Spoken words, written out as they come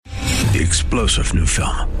The explosive new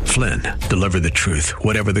film, Flynn, deliver the truth,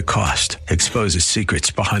 whatever the cost, exposes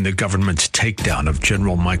secrets behind the government's takedown of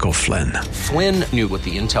General Michael Flynn. Flynn knew what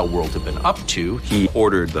the intel world had been up to. He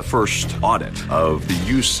ordered the first audit of the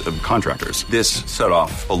use of contractors. This set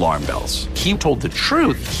off alarm bells. He told the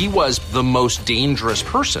truth. He was the most dangerous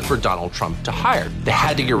person for Donald Trump to hire. They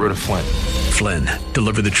had to get rid of Flynn. Flynn,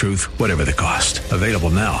 deliver the truth, whatever the cost. Available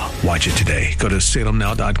now. Watch it today. Go to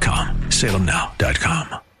salemnow.com.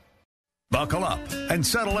 salemnow.com. Buckle up and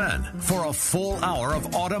settle in for a full hour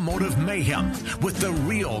of automotive mayhem with the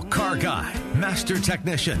real car guy, master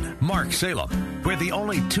technician, Mark Salem, where the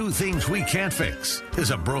only two things we can't fix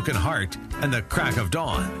is a broken heart and the crack of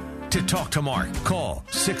dawn. To talk to Mark, call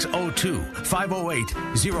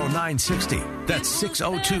 602-508-0960. That's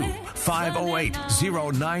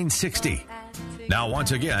 602-508-0960. Now,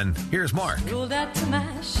 once again, here's Mark. Well,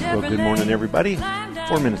 good morning, everybody.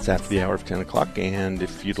 4 minutes after the hour of 10 o'clock, and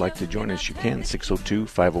if you'd like to join us, you can.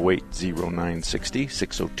 602-508-0960,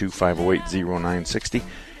 602-508-0960.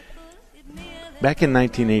 Back in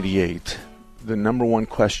 1988, the number one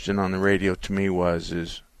question on the radio to me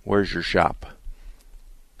was, where's your shop?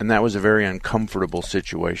 And that was a very uncomfortable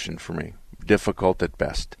situation for me, difficult at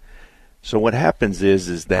best. So what happens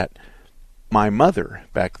is that my mother,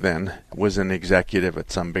 back then, was an executive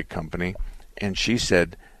at some big company, and she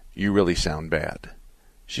said, you really sound bad.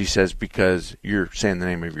 She says, because you're saying the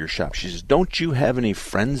name of your shop. She says, don't you have any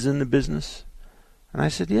friends in the business? And I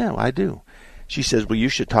said, yeah, I do. She says, well, you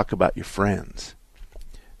should talk about your friends.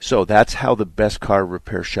 So that's how the Best Car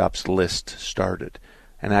Repair Shops list started.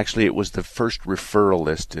 And actually, it was the first referral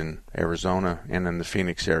list in Arizona and in the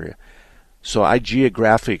Phoenix area. So I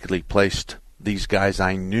geographically placed these guys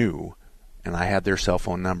I knew, and I had their cell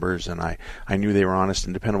phone numbers, and I knew they were honest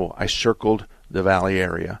and dependable. I circled the Valley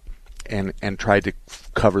area and tried to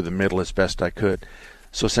cover the middle as best I could.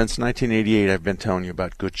 So since 1988, I've been telling you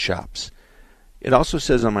about good shops. It also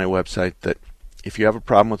says on my website that if you have a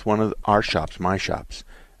problem with one of our shops, my shops,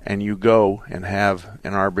 and you go and have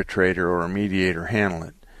an arbitrator or a mediator handle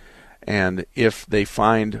it, and if they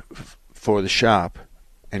find for the shop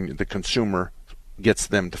and the consumer gets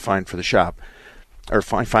them to find for the shop, or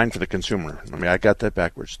fine for the consumer. I mean, I got that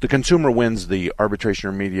backwards. The consumer wins the arbitration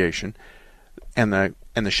or mediation, and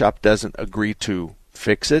the shop doesn't agree to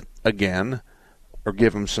fix it again or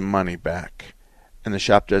give them some money back, and the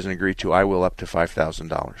shop doesn't agree to, I will up to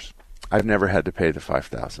 $5,000. I've never had to pay the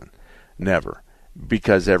 $5,000, never,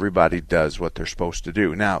 because everybody does what they're supposed to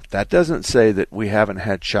do. Now, that doesn't say that we haven't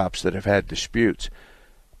had shops that have had disputes,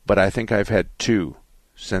 but I think I've had two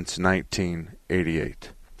since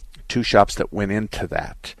 1988. Two shops that went into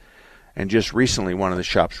that. And just recently, one of the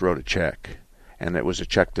shops wrote a check, and it was a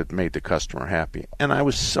check that made the customer happy. And I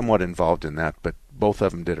was somewhat involved in that, but both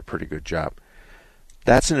of them did a pretty good job.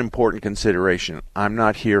 That's an important consideration. I'm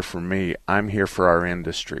not here for me. I'm here for our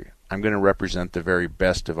industry. I'm going to represent the very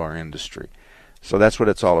best of our industry. So that's what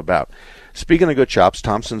it's all about. Speaking of good shops,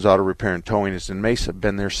 Thompson's Auto Repair and Towing is in Mesa.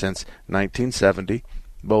 Been there since 1970.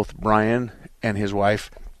 Both Brian and his wife,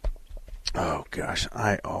 oh gosh,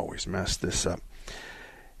 I always mess this up.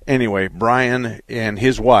 Anyway, Brian and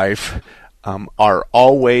his wife are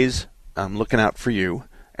always looking out for you,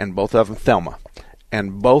 and both of them, Thelma,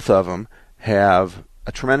 and both of them have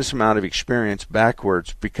a tremendous amount of experience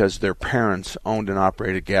backwards because their parents owned and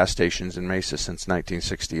operated gas stations in Mesa since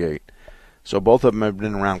 1968. So both of them have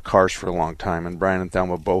been around cars for a long time, and Brian and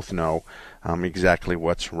Thelma both know exactly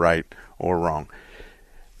what's right or wrong.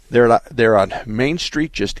 They're on Main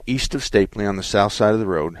Street, just east of Stapley on the south side of the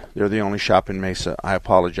road. They're the only shop in Mesa. I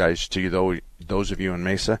apologize to you, those of you in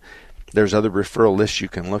Mesa. There's other referral lists you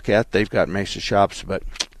can look at. They've got Mesa shops, but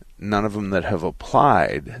none of them that have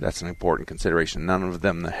applied, that's an important consideration, none of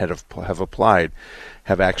them that have applied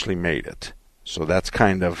have actually made it. So that's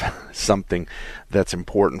kind of something that's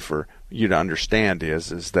important for you to understand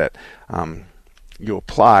is that you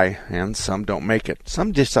apply, and some don't make it.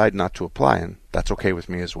 Some decide not to apply, and that's okay with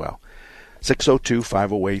me as well.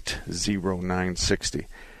 602-508-0960.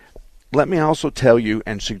 Let me also tell you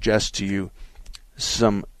and suggest to you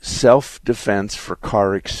some self-defense for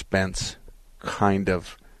car expense kind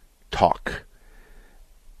of talk.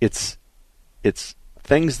 It's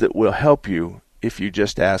things that will help you if you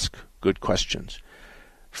just ask good questions.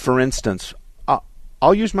 For instance,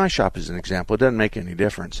 I'll use my shop as an example. It doesn't make any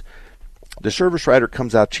difference. The service writer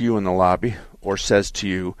comes out to you in the lobby or says to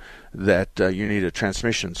you that you need a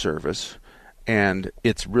transmission service and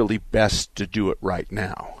it's really best to do it right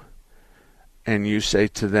now. And you say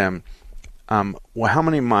to them, well, how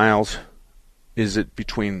many miles is it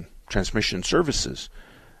between transmission services?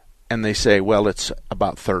 And they say, well, it's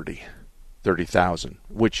about 30. 30,000,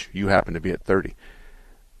 which you happen to be at 30.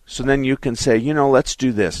 So then you can say, let's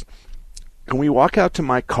do this. Can we walk out to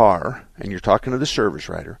my car, and you're talking to the service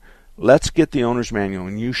writer, let's get the owner's manual,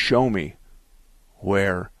 and you show me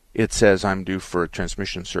where it says I'm due for a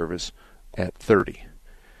transmission service at 30.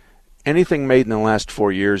 Anything made in the last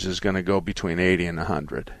 4 years is going to go between 80 and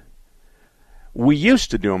 100. We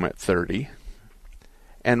used to do them at 30,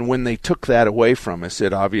 and when they took that away from us,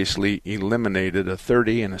 it obviously eliminated a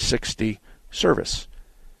 30 and a 60 service.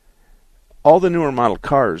 All the newer model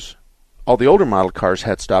cars, all the older model cars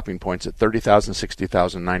had stopping points at 30,000,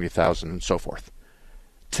 60,000, 90,000, and so forth.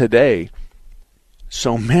 Today,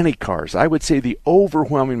 so many cars, I would say the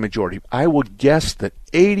overwhelming majority, I would guess that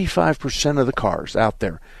 85% of the cars out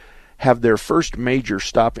there have their first major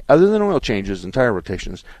stop, other than oil changes and tire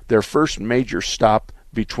rotations, their first major stop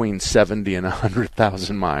between 70 and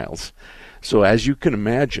 100,000 miles. So as you can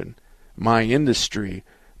imagine, my industry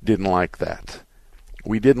didn't like that.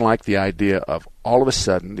 We didn't like the idea of all of a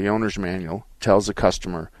sudden the owner's manual tells the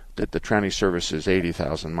customer that the tranny service is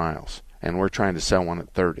 80,000 miles, and we're trying to sell one at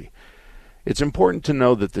 30. It's important to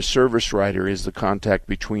know that the service writer is the contact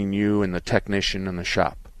between you and the technician in the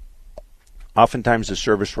shop. Oftentimes the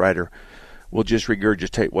service writer will just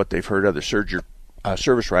regurgitate what they've heard other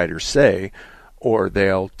service writers say, or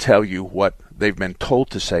they'll tell you what they've been told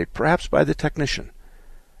to say, perhaps by the technician.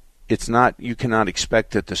 You cannot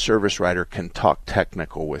expect that the service writer can talk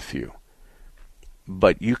technical with you.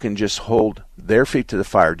 But you can just hold their feet to the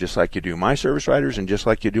fire just like you do my service writers and just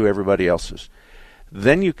like you do everybody else's.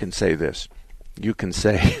 Then you can say this. You can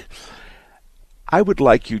say, I would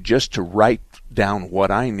like you just to write down what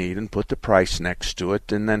I need and put the price next to it,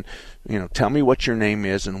 and then tell me what your name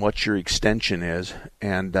is and what your extension is,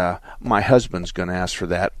 and my husband's going to ask for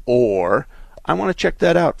that, or I want to check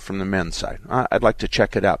that out from the men's side. I'd like to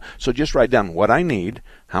check it out. So just write down what I need,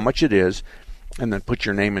 how much it is, and then put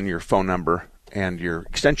your name and your phone number and your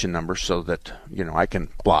extension number so that I can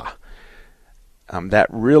blah. That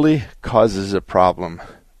really causes a problem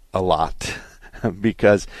a lot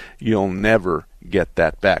because you'll never get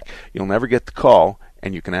that back. You'll never get the call,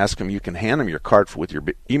 and you can ask them, you can hand them your card with your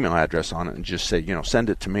email address on it and just say, send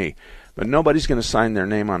it to me. But nobody's going to sign their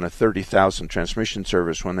name on a 30,000 transmission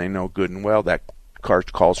service when they know good and well that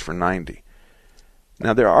card calls for 90.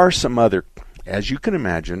 Now there are some other, as you can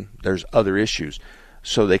imagine, there's other issues.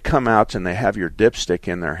 So they come out and they have your dipstick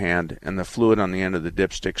in their hand, and the fluid on the end of the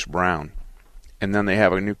dipstick's brown. And then they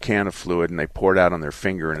have a new can of fluid and they pour it out on their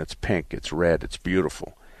finger, and it's pink, it's red, it's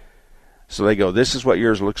beautiful. So they go, this is what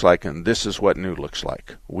yours looks like and this is what new looks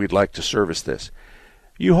like. We'd like to service this.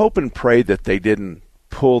 You hope and pray that they didn't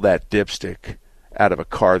pull that dipstick out of a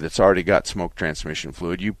car that's already got smoke transmission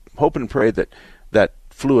fluid. You hope and pray that that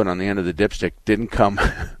fluid on the end of the dipstick didn't come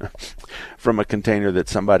from a container that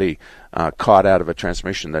somebody caught out of a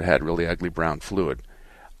transmission that had really ugly brown fluid.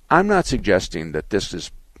 I'm not suggesting that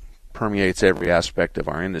this permeates every aspect of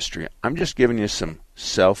our industry. I'm just giving you some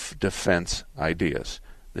self-defense ideas.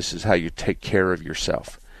 This is how you take care of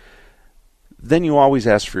yourself. Then you always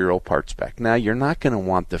ask for your old parts back. Now, you're not going to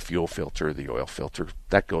want the fuel filter or the oil filter.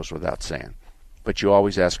 That goes without saying. But you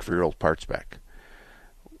always ask for your old parts back.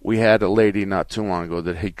 We had a lady not too long ago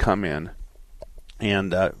that had come in,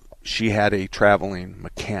 and she had a traveling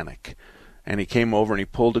mechanic. And he came over and he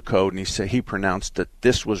pulled a code, and he pronounced that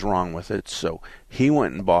this was wrong with it. So he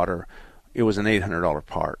went and bought her. It was an $800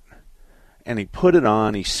 part. And he put it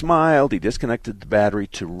on. He smiled. He disconnected the battery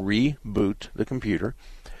to reboot the computer.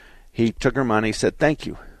 He took her money, said, thank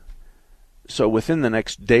you. So within the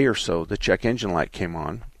next day or so, the check engine light came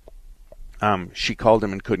on. She called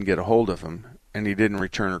him and couldn't get a hold of him, and he didn't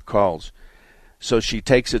return her calls. So she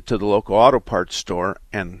takes it to the local auto parts store,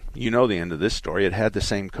 and you know the end of this story. It had the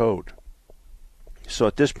same code. So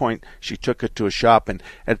at this point, she took it to a shop, and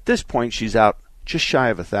at this point, she's out just shy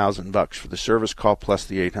of $1,000 for the service call plus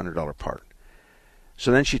the $800 part.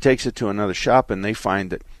 So then she takes it to another shop, and they find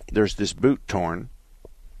that there's this boot torn.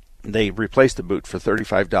 They replaced the boot for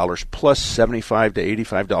 $35 plus $75 to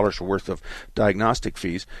 $85 worth of diagnostic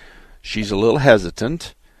fees. She's a little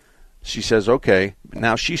hesitant. She says, okay.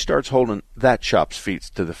 Now she starts holding that shop's feet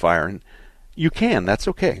to the fire, and you can. That's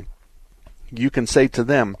okay. You can say to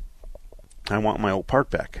them, I want my old part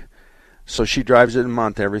back. So she drives it a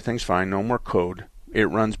month. Everything's fine. No more code. It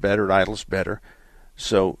runs better. It idles better.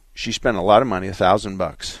 So she spent a lot of money,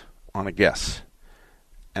 $1,000 on a guess.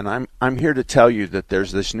 And I'm here to tell you that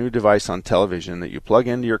there's this new device on television that you plug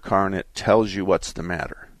into your car and it tells you what's the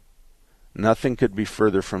matter. Nothing could be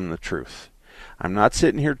further from the truth. I'm not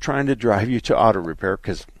sitting here trying to drive you to auto repair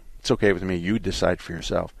because it's okay with me. You decide for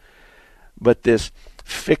yourself. But this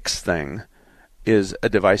fix thing is a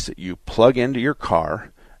device that you plug into your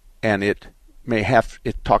car, and it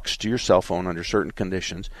talks to your cell phone under certain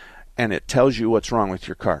conditions, and it tells you what's wrong with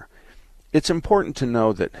your car. It's important to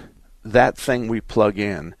know that that thing we plug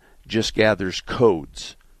in just gathers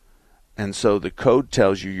codes. And so the code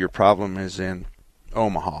tells you your problem is in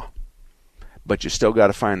Omaha. But you still got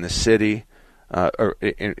to find the city, or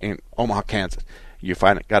in Omaha, Kansas. You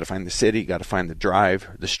got to find the city, got to find the drive,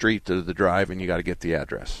 the street to the drive, and you got to get the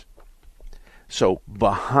address. So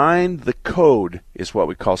behind the code is what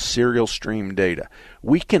we call serial stream data.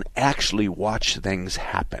 We can actually watch things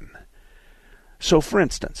happen. So, for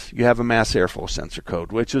instance, you have a mass airflow sensor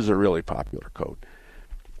code, which is a really popular code.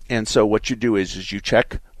 And so what you do is you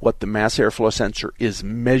check what the mass airflow sensor is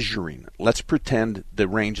measuring. Let's pretend the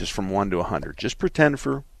range is from 1 to 100. Just pretend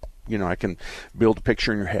for, I can build a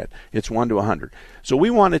picture in your head. It's 1 to 100. So we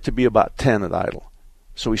want it to be about 10 at idle.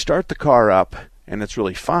 So we start the car up, and it's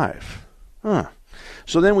really 5.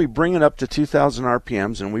 So then we bring it up to 2,000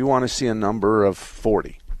 RPMs, and we want to see a number of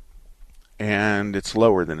 40. And it's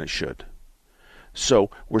lower than it should. So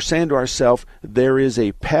we're saying to ourselves, there is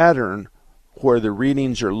a pattern where the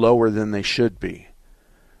readings are lower than they should be.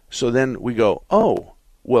 So then we go, oh,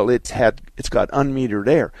 well, it's got unmetered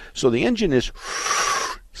air. So the engine is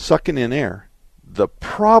sucking in air. The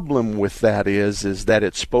problem with that is that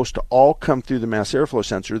it's supposed to all come through the mass airflow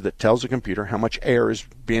sensor that tells the computer how much air is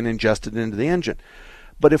being ingested into the engine.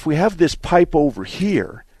 But if we have this pipe over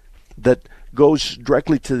here that goes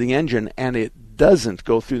directly to the engine and it doesn't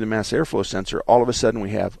go through the mass airflow sensor, all of a sudden we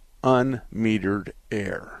have unmetered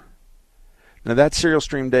air. Now that's serial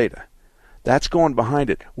stream data. That's going behind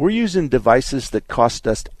it. We're using devices that cost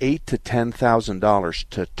us $8,000 to $10,000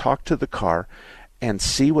 to talk to the car and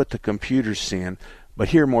see what the computer's seeing. But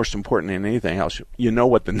here, most important than anything else, you know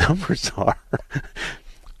what the numbers are.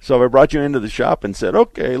 So if I brought you into the shop and said,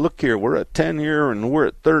 okay, look here, we're at 10 here and we're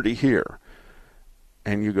at 30 here.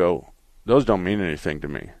 And you go, those don't mean anything to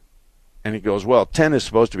me. And he goes, well, 10 is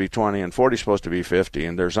supposed to be 20 and 40 is supposed to be 50,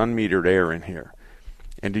 and there's unmetered air in here.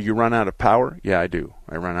 And do you run out of power? Yeah, I do.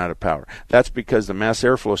 I run out of power. That's because the mass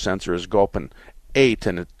airflow sensor is gulping 8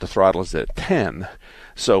 and the throttle is at 10.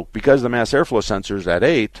 So because the mass airflow sensor is at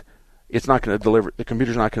 8, it's not going to deliver. The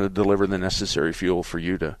computer's not going to deliver the necessary fuel for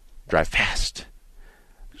you to drive fast.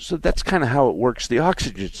 So that's kind of how it works. The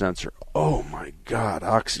oxygen sensor. Oh my God,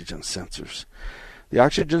 oxygen sensors. The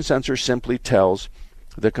oxygen sensor simply tells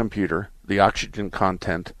the computer the oxygen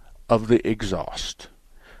content of the exhaust.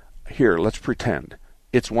 Here, let's pretend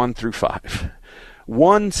it's 1 through 5.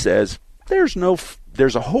 1 says there's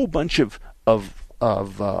a whole bunch of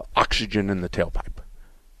oxygen in the tailpipe.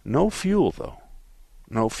 No fuel though.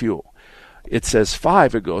 No fuel. It says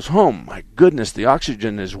 5. It goes, oh my goodness, the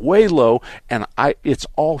oxygen is way low, and it's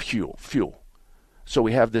all fuel. So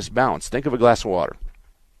we have this balance. Think of a glass of water.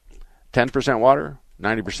 10% water,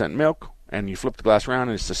 90% milk, and you flip the glass around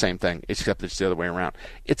and it's the same thing, except it's the other way around.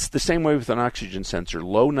 It's the same way with an oxygen sensor.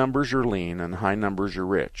 Low numbers are lean and high numbers are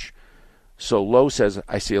rich. So low says,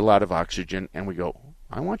 I see a lot of oxygen, and we go,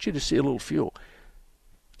 I want you to see a little fuel.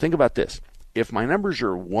 Think about this. If my numbers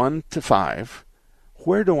are 1 to 5,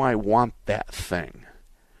 where do I want that thing?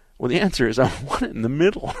 Well, the answer is I want it in the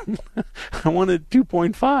middle. I want it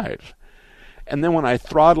 2.5. And then when I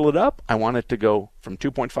throttle it up, I want it to go from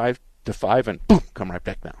 2.5 to 5 and boom, come right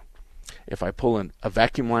back down. If I pull a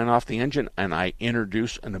vacuum line off the engine and I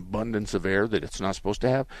introduce an abundance of air that it's not supposed to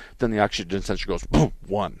have, then the oxygen sensor goes boom,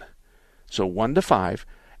 1. So 1 to 5.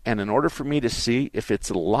 And in order for me to see if it's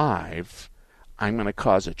alive, I'm going to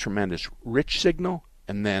cause a tremendous rich signal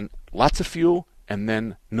and then lots of fuel and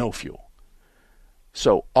then no fuel.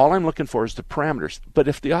 So all I'm looking for is the parameters. But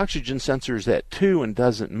if the oxygen sensor is at 2 and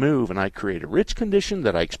doesn't move, and I create a rich condition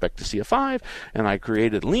that I expect to see a 5, and I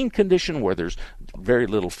create a lean condition where there's very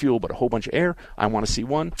little fuel but a whole bunch of air, I want to see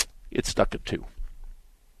 1, it's stuck at 2.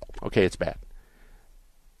 Okay, it's bad.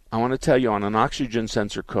 I want to tell you on an oxygen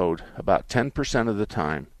sensor code, about 10% of the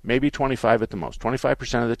time, maybe 25 at the most,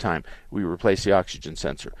 25% of the time, we replace the oxygen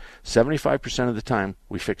sensor. 75% of the time,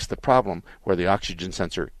 we fix the problem where the oxygen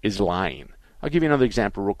sensor is lying. I'll give you another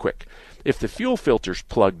example real quick. If the fuel filter's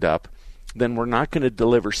plugged up, then we're not going to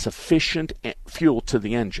deliver sufficient fuel to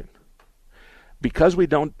the engine. Because we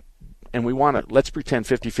don't, and we want to, let's pretend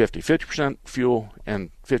 50-50, 50% fuel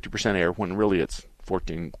and 50% air, when really it's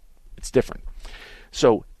 14, it's different.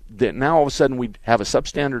 So that now all of a sudden we have a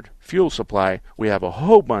substandard fuel supply, we have a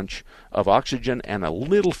whole bunch of oxygen and a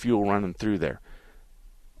little fuel running through there.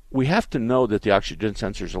 We have to know that the oxygen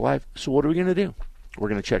sensor is alive, so what are we going to do? We're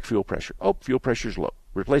going to check fuel pressure. Oh, fuel pressure is low.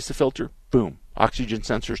 Replace the filter. Boom. Oxygen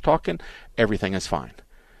sensor's talking. Everything is fine.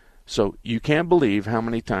 So you can't believe how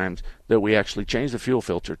many times that we actually change the fuel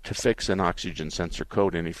filter to fix an oxygen sensor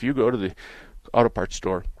code. And if you go to the auto parts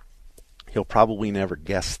store, he'll probably never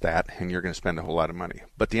guess that, and you're going to spend a whole lot of money.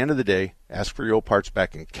 But at the end of the day, ask for your old parts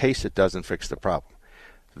back in case it doesn't fix the problem.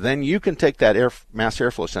 Then you can take that mass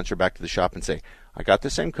airflow sensor back to the shop and say, I got the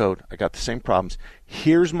same code, I got the same problems.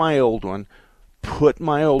 Here's my old one. Put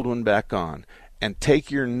my old one back on, and take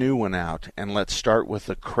your new one out, and let's start with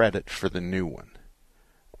the credit for the new one.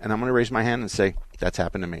 And I'm going to raise my hand and say, that's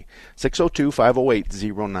happened to me.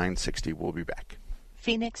 602-508-0960. We'll be back.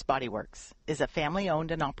 Phoenix Body Works is a family-owned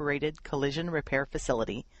and operated collision repair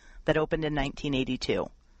facility that opened in 1982.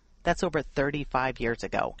 That's over 35 years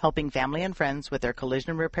ago, helping family and friends with their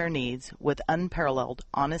collision repair needs with unparalleled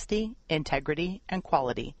honesty, integrity, and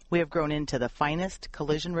quality. We have grown into the finest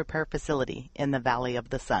collision repair facility in the Valley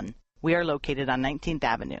of the Sun. We are located on 19th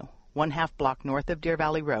Avenue, 1/2 block north of Deer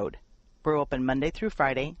Valley Road. We're open Monday through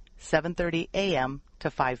Friday, 7:30 a.m.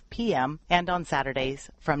 to 5 p.m., and on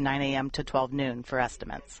Saturdays from 9 a.m. to 12 noon for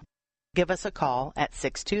estimates. Give us a call at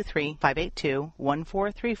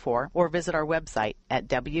 623-582-1434 or visit our website at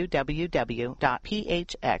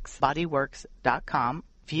www.phxbodyworks.com,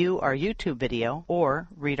 view our YouTube video, or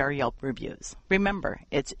read our Yelp reviews. Remember,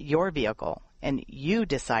 it's your vehicle, and you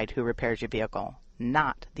decide who repairs your vehicle,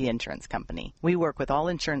 not the insurance company. We work with all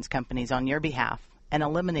insurance companies on your behalf and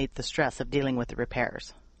eliminate the stress of dealing with the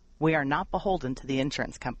repairs. We are not beholden to the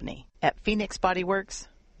insurance company. At Phoenix Body Works,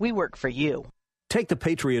 we work for you. Take the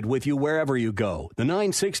Patriot with you wherever you go. The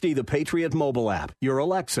 960 The Patriot mobile app, your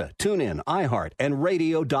Alexa, TuneIn, iHeart, and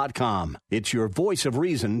radio.com. It's your voice of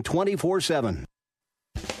reason 24/7.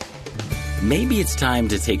 Maybe it's time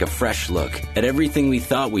to take a fresh look at everything we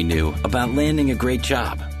thought we knew about landing a great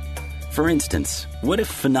job. For instance, what if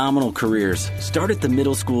phenomenal careers start at the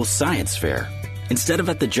middle school science fair instead of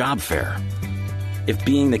at the job fair? If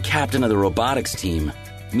being the captain of the robotics team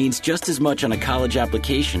means just as much on a college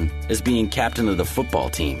application as being captain of the football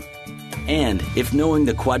team. And if knowing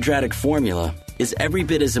the quadratic formula is every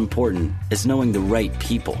bit as important as knowing the right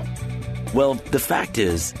people. Well, the fact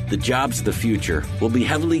is, the jobs of the future will be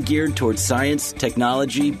heavily geared towards science,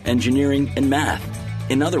 technology, engineering, and math.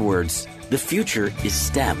 In other words, the future is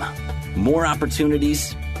STEM. More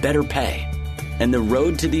opportunities, better pay. And the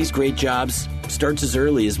road to these great jobs starts as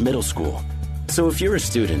early as middle school. So if you're a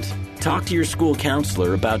student, talk to your school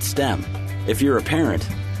counselor about STEM. If you're a parent,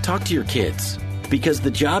 talk to your kids. Because the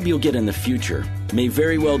job you'll get in the future may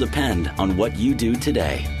very well depend on what you do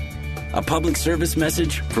today. A public service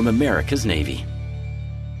message from America's Navy.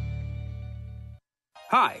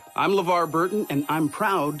 Hi, I'm LeVar Burton, and I'm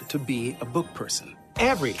proud to be a book person.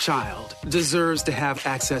 Every child deserves to have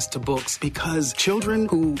access to books because children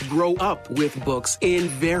who grow up with books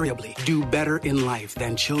invariably do better in life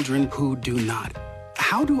than children who do not.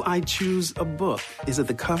 How do I choose a book? Is it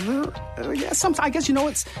the cover? I guess, sometimes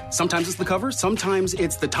it's the cover, sometimes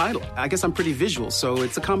it's the title. I guess I'm pretty visual, so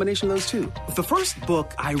it's a combination of those two. The first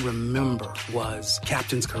book I remember was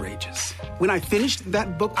Captain's Courageous. When I finished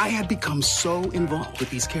that book, I had become so involved with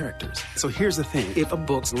these characters. So here's the thing. If a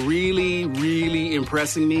book's really, really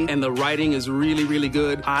impressing me and the writing is really, really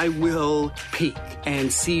good, I will peek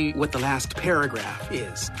and see what the last paragraph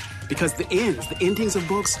is. Because the endings of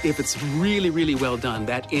books, if it's really, really well done,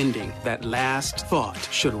 that ending, that last thought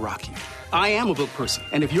should rock you. I am a book person.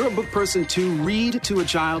 And if you're a book person too, read to a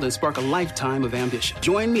child and spark a lifetime of ambition.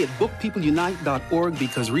 Join me at bookpeopleunite.org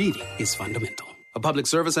because reading is fundamental. A public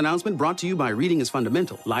service announcement brought to you by Reading is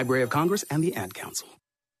Fundamental, Library of Congress, and the Ad Council.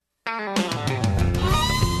 Well,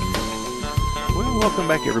 welcome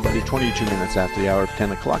back, everybody. 22 minutes after the hour of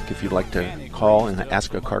 10 o'clock. If you'd like to call and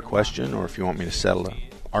ask a car question, or if you want me to settle an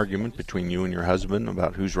argument between you and your husband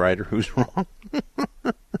about who's right or who's wrong,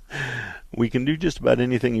 we can do just about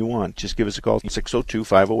anything you want. Just give us a call,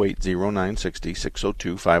 602-508-0960,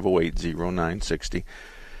 602-508-0960.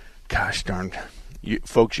 Gosh darn.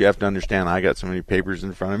 Folks, you have to understand, I got so many papers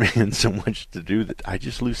in front of me and so much to do that I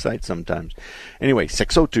just lose sight sometimes. Anyway,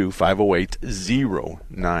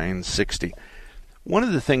 602-508-0960. One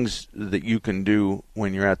of the things that you can do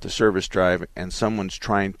when you're at the service drive and someone's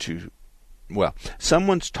talking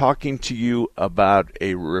to you about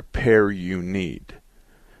a repair you need.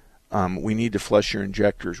 We need to flush your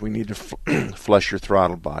injectors. We need to flush your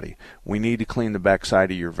throttle body. We need to clean the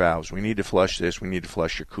backside of your valves. We need to flush this. We need to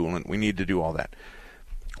flush your coolant. We need to do all that.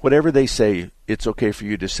 Whatever they say, it's okay for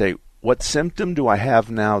you to say, what symptom do I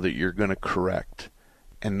have now that you're going to correct?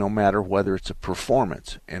 And no matter whether it's a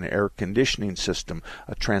performance, an air conditioning system,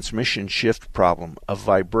 a transmission shift problem, a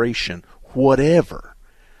vibration, whatever,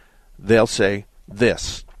 they'll say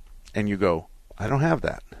this. And you go, I don't have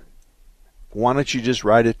that. why don't you just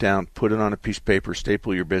write it down, put it on a piece of paper,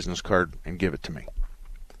 staple your business card, and give it to me?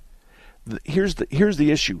 Here's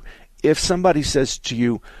the issue. If somebody says to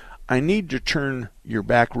you, I need to turn your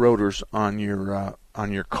back rotors on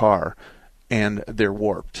your car, and they're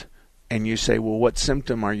warped, and you say, well, what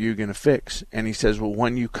symptom are you going to fix? And he says, well,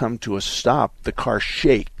 when you come to a stop, the car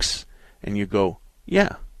shakes, and you go,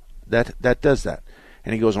 yeah, that does that.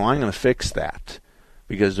 And he goes, well, I'm going to fix that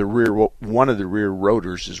because one of the rear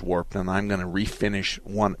rotors is warped, and I'm going to refinish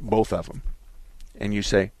both of them. And you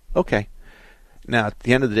say, okay. Now, at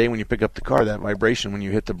the end of the day, when you pick up the car, that vibration when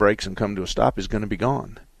you hit the brakes and come to a stop is going to be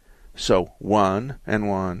gone. So 1 and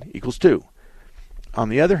 1 equals 2. On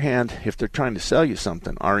the other hand, if they're trying to sell you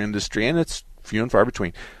something, our industry, and it's few and far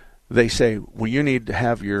between, they say, well, you need to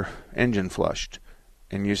have your engine flushed.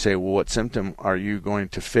 And you say, well, what symptom are you going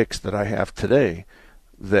to fix that I have today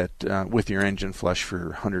that with your engine flush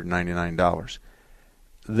for $199?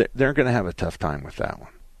 They're going to have a tough time with that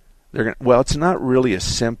one. Well, it's not really a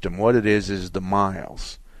symptom. What it is the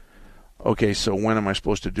miles. Okay, so when am I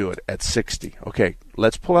supposed to do it? At 60. Okay,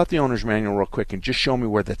 let's pull out the owner's manual real quick and just show me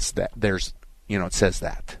where it says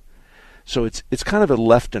that. So it's kind of a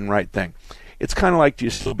left and right thing. It's kind of like, do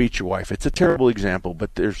you still beat your wife? It's a terrible example,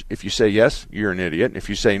 but if you say yes, you're an idiot. And if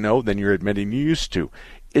you say no, then you're admitting you used to.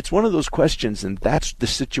 It's one of those questions, and that's the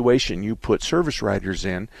situation you put service writers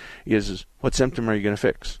in, is what symptom are you going to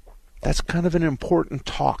fix? That's kind of an important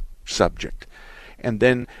talk subject. And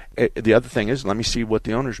then the other thing is, let me see what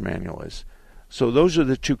the owner's manual is. So those are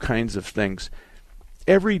the two kinds of things.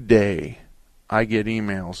 Every day I get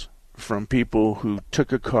emails from people who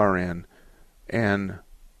took a car in and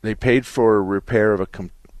they paid for a repair of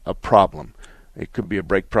a problem. It could be a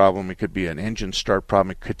brake problem. It could be an engine start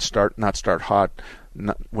problem. It could not start hot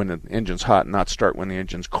when the engine's hot, not start when the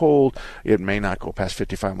engine's cold. It may not go past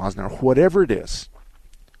 55 miles an hour. Whatever it is,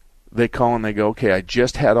 they call and they go, okay, I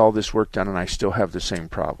just had all this work done and I still have the same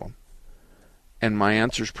problem. And my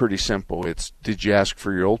answer's pretty simple. It's, did you ask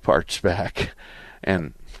for your old parts back?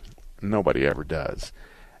 And nobody ever does.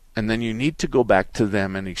 And then you need to go back to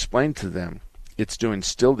them and explain to them, it's doing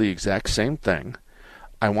still the exact same thing.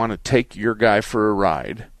 I want to take your guy for a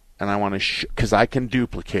ride, and I want to, because I can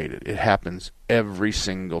duplicate it. It happens every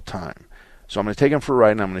single time. So I'm going to take him for a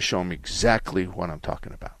ride, and I'm going to show him exactly what I'm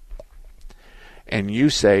talking about. And you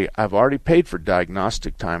say, I've already paid for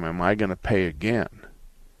diagnostic time. Am I going to pay again?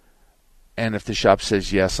 And if the shop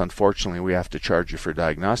says, yes, unfortunately, we have to charge you for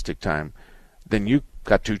diagnostic time, then you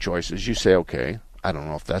got two choices. You say, okay, I don't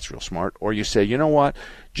know if that's real smart. Or you say, you know what,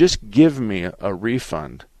 just give me a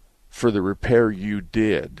refund for the repair you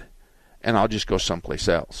did, and I'll just go someplace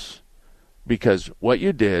else. Because what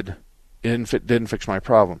you did didn't fix my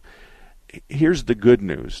problem. Here's the good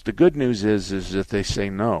news. The good news is if they say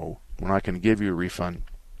no, we're not going to give you a refund,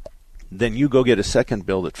 then you go get a second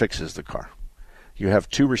bill that fixes the car. You have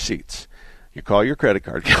two receipts. You call your credit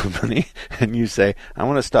card company and you say, I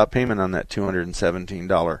want to stop payment on that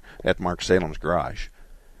 $217 at Mark Salem's garage.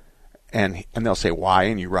 And they'll say, why?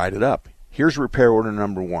 And you write it up. Here's repair order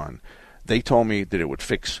number 1. They told me that it would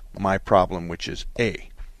fix my problem, which is A.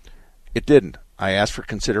 It didn't. I asked for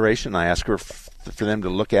consideration. I asked for them to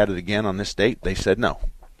look at it again on this date. They said no.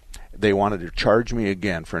 They wanted to charge me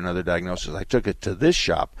again for another diagnosis. I took it to this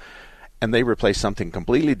shop, and they replaced something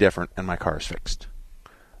completely different, and my car is fixed.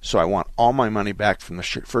 So I want all my money back from the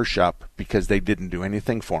first shop because they didn't do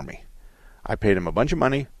anything for me. I paid them a bunch of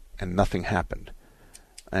money, and nothing happened.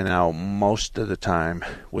 And now most of the time,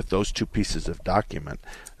 with those two pieces of document,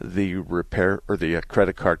 the repair or the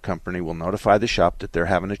credit card company will notify the shop that they're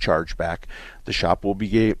having a charge back. The shop will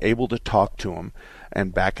be able to talk to them,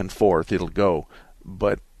 and back and forth it'll go.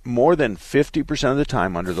 But more than 50% of the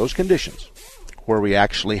time, under those conditions, where we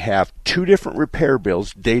actually have two different repair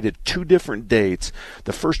bills dated two different dates,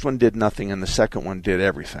 the first one did nothing and the second one did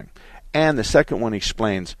everything. And the second one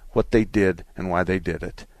explains what they did and why they did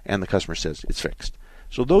it. And the customer says it's fixed.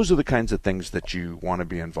 So those are the kinds of things that you want to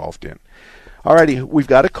be involved in. Alrighty, we've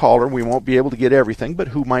got a caller. We won't be able to get everything, but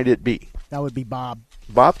who might it be? That would be Bob.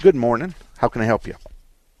 Bob, good morning. How can I help you?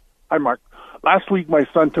 Hi, Mark. Last week, my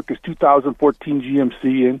son took his 2014 GMC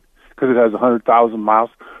in because it has 100,000 miles.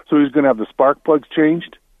 So he's going to have the spark plugs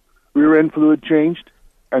changed, rear end fluid changed,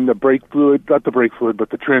 and the brake fluid, not the brake fluid, but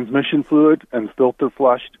the transmission fluid and filter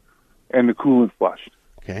flushed, and the coolant flushed.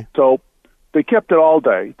 Okay. So they kept it all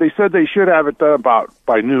day. They said they should have it done about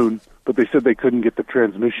by noon, but they said they couldn't get the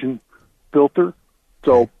transmission filter,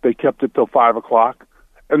 so they kept it till 5 o'clock,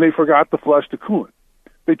 and they forgot to flush the coolant.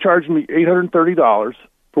 They charged me $830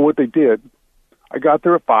 for what they did. I got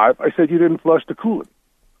there at 5. I said, you didn't flush the coolant.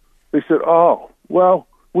 They said, oh, well,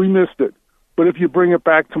 we missed it. But if you bring it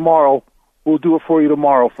back tomorrow, we'll do it for you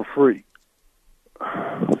tomorrow for free.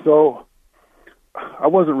 So I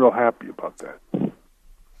wasn't real happy about that.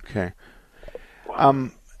 Okay.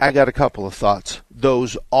 I got a couple of thoughts.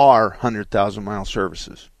 Those are 100,000-mile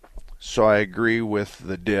services. So I agree with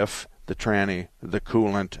the diff, the tranny, the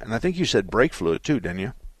coolant, and I think you said brake fluid too, didn't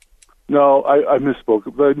you? No, I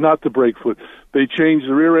misspoke. But not the brake fluid. They changed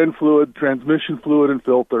the rear end fluid, transmission fluid and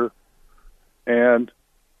filter, and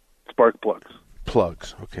spark plugs.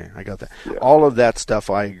 Plugs. Okay, I got that. Yeah. All of that stuff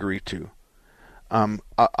I agree to.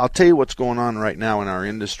 I'll tell you what's going on right now in our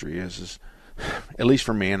industry is at least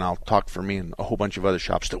for me, and I'll talk for me and a whole bunch of other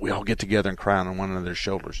shops, that we all get together and cry on one another's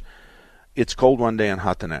shoulders. It's cold one day and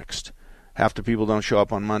hot the next. Half the people don't show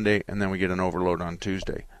up on Monday, and then we get an overload on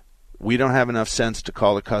Tuesday. We don't have enough sense to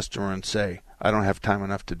call the customer and say, I don't have time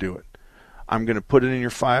enough to do it. I'm going to put it in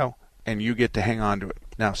your file, and you get to hang on to it.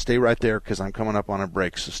 Now, stay right there because I'm coming up on a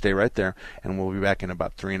break, so stay right there, and we'll be back in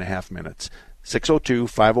about 3.5 minutes.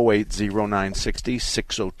 602-508-0960,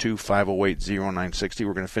 602-508-0960.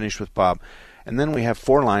 We're going to finish with Bob. And then we have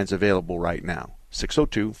 4 lines available right now,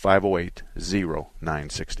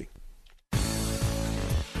 602-508-0960.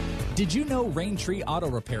 Did you know Raintree Auto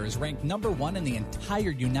Repair is ranked #1 in the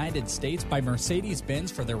entire United States by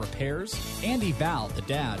Mercedes-Benz for their repairs? Andy Val, the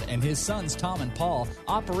dad, and his sons Tom and Paul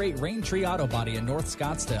operate Raintree Auto Body in North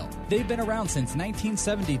Scottsdale. They've been around since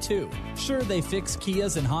 1972. Sure, they fix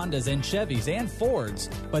Kias and Hondas and Chevys and Fords,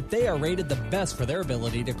 but they are rated the best for their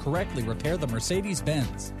ability to correctly repair the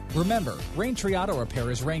Mercedes-Benz. Remember, Raintree Auto Repair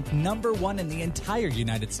is ranked #1 in the entire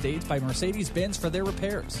United States by Mercedes-Benz for their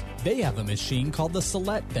repairs. They have a machine called the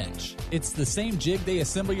Select Bench. It's the same jig they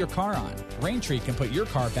assemble your car on. Raintree can put your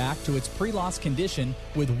car back to its pre-loss condition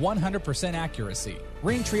with 100% accuracy.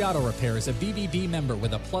 Raintree Auto Repair is a BBB member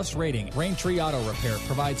with a plus rating. Raintree Auto Repair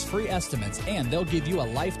provides free estimates, and they'll give you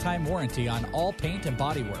a lifetime warranty on all paint and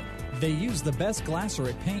bodywork. They use the best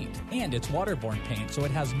Glaceric paint, and it's waterborne paint, so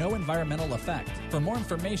it has no environmental effect. For more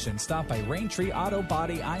information, stop by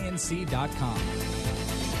RaintreeAutoBodyInc.com.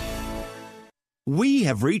 We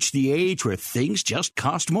have reached the age where things just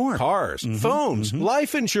cost more. Cars, phones,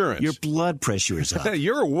 life insurance. Your blood pressure is up.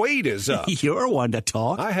 Your weight is up. You're one to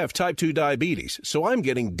talk. I have type 2 diabetes, so I'm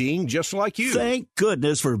getting dinged just like you. Thank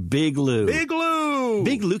goodness for Big Lou. Big Lou!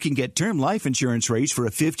 Big Lou can get term life insurance rates for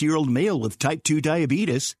a 50-year-old male with type 2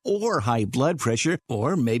 diabetes or high blood pressure,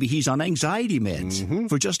 or maybe he's on anxiety meds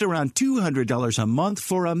for just around $200 a month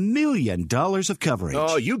for $1 million of coverage.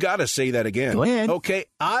 Oh, you got to say that again. Go ahead. Okay,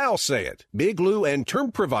 I'll say it. Big Lou and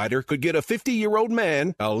Term Provider could get a 50-year-old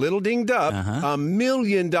man, a little dinged up, $1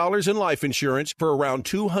 million in life insurance for around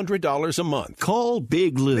 $200 a month. Call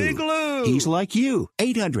Big Lou. Big Lou. He's like you.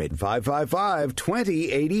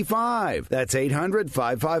 800-555-2085. That's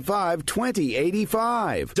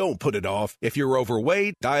 800-555-2085. Don't put it off. If you're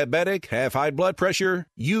overweight, diabetic, have high blood pressure,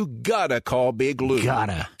 you gotta call Big Lou.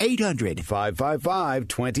 Gotta.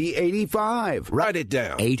 800-555-2085. Write it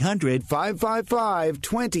down.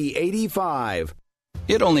 800-555-2085.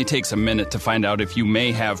 It only takes a minute to find out if you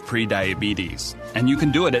may have prediabetes, and you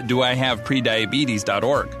can do it at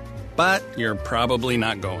doihaveprediabetes.org. But you're probably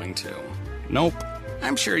not going to. Nope.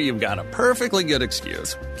 I'm sure you've got a perfectly good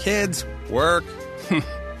excuse. Kids, work.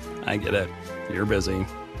 I get it. You're busy.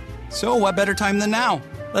 So what better time than now?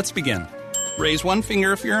 Let's begin. Raise one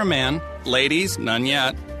finger if you're a man. Ladies, none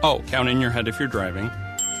yet. Oh, count in your head if you're driving.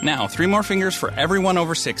 Now, 3 more fingers for everyone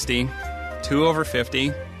over 60, 2 over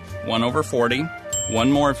 50, 1 over 40,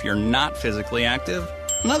 1 more if you're not physically active,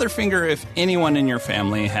 another finger if anyone in your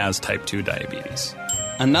family has type 2 diabetes,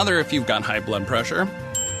 another if you've got high blood pressure.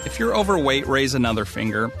 If you're overweight, raise another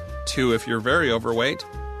finger, 2 if you're very overweight,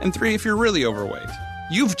 and 3 if you're really overweight.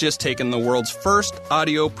 You've just taken the world's first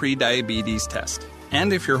audio prediabetes test.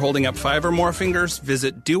 And if you're holding up 5 or more fingers,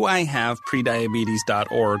 visit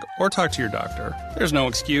doihaveprediabetes.org or talk to your doctor. There's no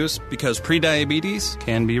excuse because prediabetes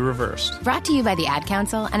can be reversed. Brought to you by the Ad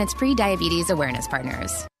Council and its pre-diabetes awareness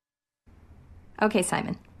partners. Okay,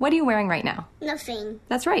 Simon, what are you wearing right now? Nothing.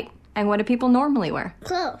 That's right. And what do people normally wear?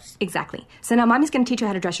 Clothes. Exactly. So now Mommy's going to teach you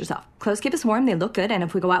how to dress yourself. Clothes keep us warm, they look good, and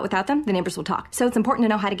if we go out without them, the neighbors will talk. So it's important to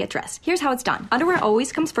know how to get dressed. Here's how it's done. Underwear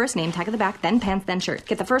always comes first, name tag at the back, then pants, then shirt.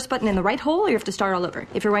 Get the first button in the right hole, or you have to start all over.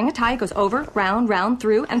 If you're wearing a tie, it goes over, round,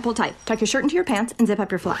 through, and pull tight. Tuck your shirt into your pants and zip up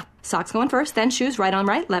your fly. Socks going first, then shoes right on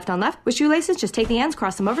right, left on left. With shoelaces, just take the ends,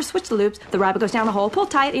 cross them over, switch the loops. The rabbit goes down the hole, pull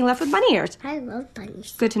tight, and you're left with bunny ears. I love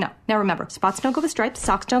bunnies. Good to know. Now remember, spots don't go with stripes,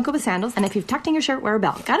 socks don't go with sandals, and if you've tucked in your shirt, wear a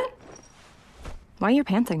belt. Got it? Why are your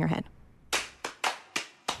pants on your head?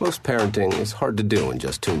 Most parenting is hard to do in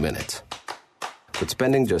just 2 minutes. But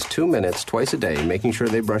spending just 2 minutes twice a day making sure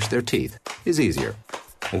they brush their teeth is easier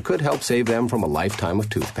and could help save them from a lifetime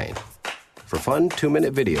of tooth pain. For fun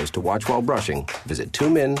 2-minute videos to watch while brushing, visit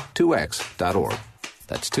tunein2x.org.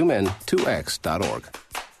 That's tunein2x.org.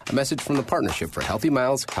 A message from the Partnership for Healthy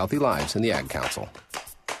Miles, Healthy Lives, and the Ad Council.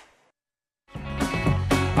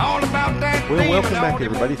 Well, welcome back,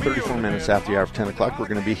 everybody. 34 minutes after the hour of 10 o'clock. We're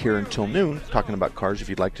going to be here until noon talking about cars. If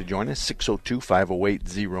you'd like to join us,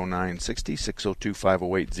 602-508-0960,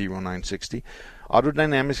 602-508-0960. Auto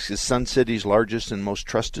Dynamics is Sun City's largest and most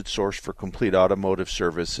trusted source for complete automotive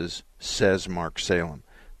services, says Mark Salem.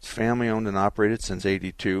 It's family-owned and operated since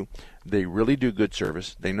 '82. They really do good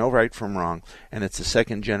service. They know right from wrong, and it's a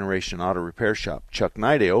second-generation auto repair shop. Chuck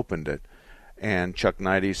Nide opened it, and Chuck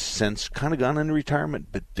Nide's since kind of gone into retirement,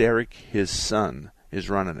 but Derek, his son, is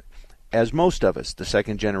running it. As most of us, the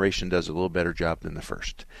second generation does a little better job than the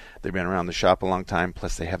first. They've been around the shop a long time,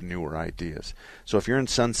 plus they have newer ideas. So if you're in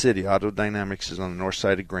Sun City, Auto Dynamics is on the north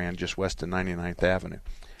side of Grand, just west of 99th Avenue.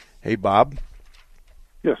 Hey, Bob?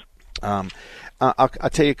 Yes. I'll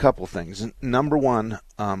tell you a couple things. Number one,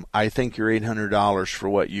 I think your $800 for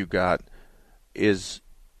what you got is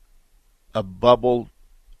a bubble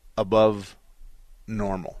above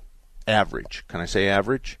normal, average. Can I say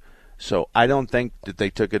average? So I don't think that they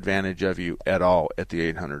took advantage of you at all at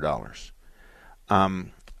the $800.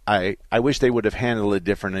 I wish they would have handled it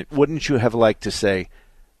differently. Wouldn't you have liked to say,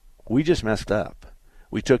 we just messed up.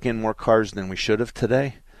 We took in more cars than we should have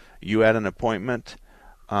today. You had an appointment.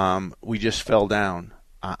 We just fell down.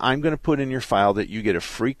 I'm going to put in your file that you get a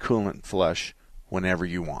free coolant flush whenever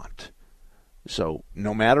you want. So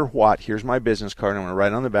no matter what, here's my business card. I'm going to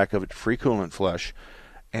write on the back of it, free coolant flush.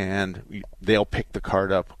 And they'll pick the card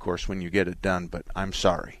up, of course, when you get it done. But I'm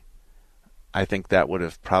sorry. I think that would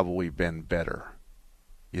have probably been better.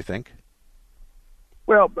 You think?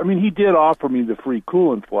 Well, I mean, he did offer me the free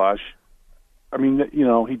coolant flush. I mean, you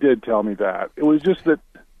know, he did tell me that. It was just that,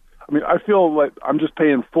 I mean, I feel like I'm just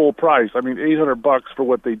paying full price. I mean, $800 for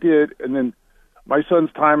what they did, and then my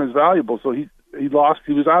son's time is valuable. So he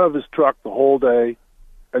was out of his truck the whole day,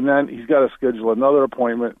 and then he's got to schedule another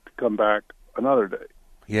appointment to come back another day.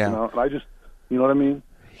 Yeah. You know, and I just, you know what I mean?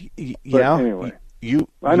 Yeah. But anyway,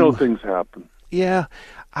 I know things happen. Yeah.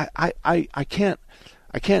 I can't,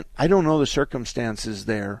 I don't know the circumstances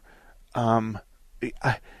there. I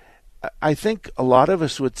think a lot of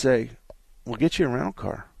us would say, we'll get you a rental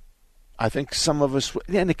car. I think some of us,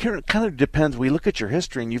 and it kind of depends. We look at your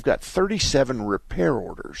history, and you've got 37 repair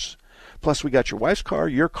orders. Plus, we got your wife's car,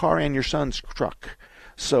 your car, and your son's truck.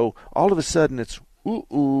 So all of a sudden, it's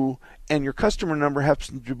ooh, and your customer number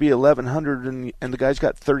happens to be 1,100, and the guy's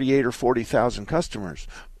got 38 or 40,000 customers.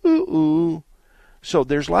 Ooh. So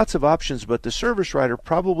there's lots of options, but the service writer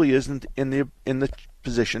probably isn't in the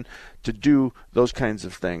position to do those kinds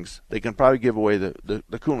of things. They can probably give away the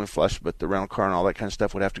coolant flush, but the rental car and all that kind of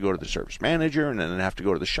stuff would have to go to the service manager, and then it'd have to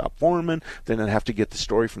go to the shop foreman, then it'd have to get the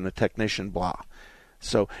story from the technician, blah.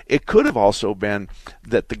 So it could have also been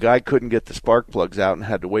that the guy couldn't get the spark plugs out and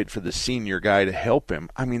had to wait for the senior guy to help him.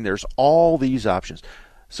 I mean, there's all these options.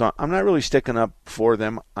 So I'm not really sticking up for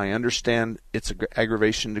them. I understand it's an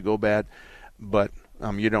aggravation to go bad, but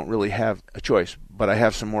you don't really have a choice. But I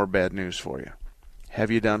have some more bad news for you. Have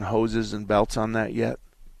you done hoses and belts on that yet?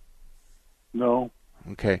 No.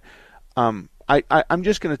 Okay. I'm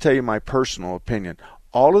just going to tell you my personal opinion.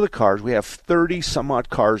 All of the cars, we have 30-some-odd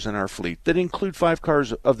cars in our fleet that include 5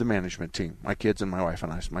 cars of the management team, my kids and my wife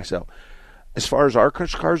and myself. As far as our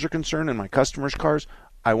cars are concerned and my customers' cars,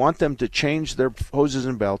 I want them to change their hoses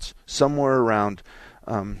and belts somewhere around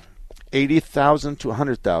 80,000 to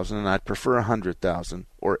 100,000, and I'd prefer 100,000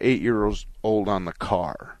 or 8 years old on the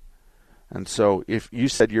car. And so if you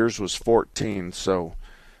said yours was 14, so...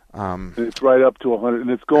 it's right up to 100, and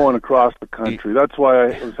it's going across the country. That's why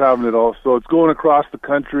I was having it all. So it's going across the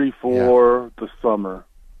country for the summer.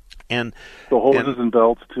 And the hoses and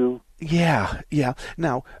belts, too? Yeah.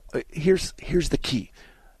 Now, here's the key.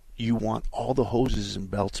 You want all the hoses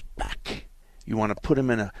and belts back. You want to put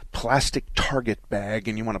them in a plastic Target bag,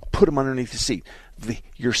 and you want to put them underneath the seat.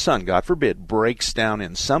 Your son, God forbid, breaks down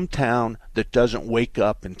in some town that doesn't wake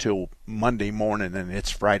up until Monday morning, and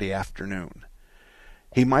it's Friday afternoon.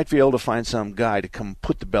 He might be able to find some guy to come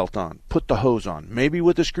put the belt on, put the hose on. Maybe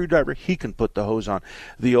with a screwdriver, he can put the hose on.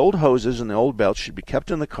 The old hoses and the old belts should be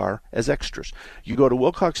kept in the car as extras. You go to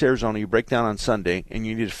Wilcox, Arizona, you break down on Sunday, and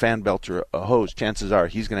you need a fan belt or a hose. Chances are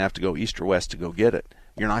he's going to have to go east or west to go get it.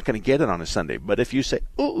 You're not going to get it on a Sunday. But if you say,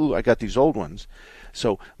 ooh, I got these old ones.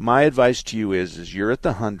 So my advice to you is you're at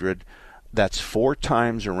the 100. That's 4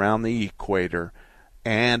 times around the equator.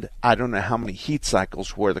 And I don't know how many heat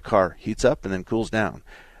cycles where the car heats up and then cools down.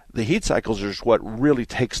 The heat cycles is what really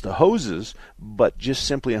takes the hoses, but just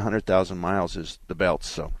simply 100,000 miles is the belts.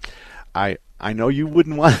 So I know you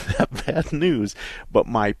wouldn't want that bad news, but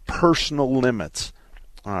my personal limits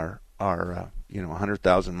are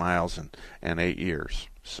 100,000 miles and 8 years.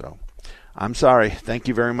 So I'm sorry. Thank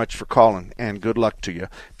you very much for calling, and good luck to you.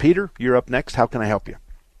 Peter, you're up next. How can I help you?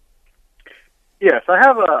 Yes, I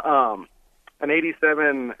have an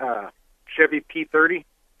 87 Chevy P30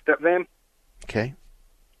 step van. Okay.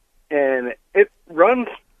 And it runs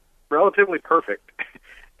relatively perfect,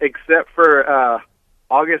 except for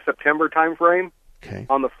August-September time frame. Okay.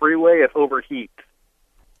 On the freeway, it overheats.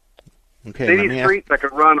 Okay. City streets, I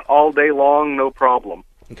could run all day long, no problem.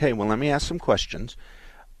 Okay, well, let me ask some questions.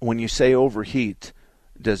 When you say overheat,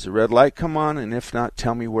 does the red light come on? And if not,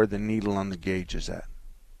 tell me where the needle on the gauge is at.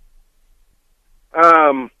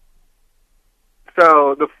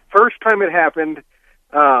 So the first time it happened,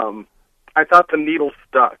 I thought the needle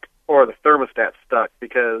stuck, or the thermostat stuck,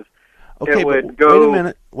 because it would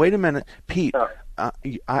go... Wait a minute. Pete,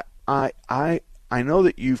 I know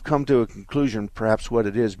that you've come to a conclusion, perhaps what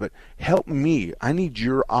it is, but help me. I need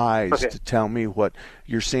your eyes to tell me what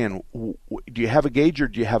you're saying. Do you have a gauge or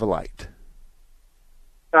do you have a light?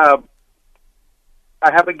 I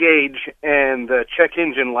have a gauge, and the check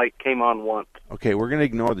engine light came on once. Okay, we're going to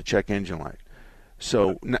ignore the check engine light.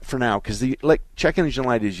 So for now, because the check engine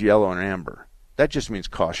light is yellow and amber. That just means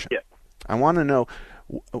caution. Yeah. I want to know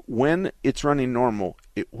when it's running normal,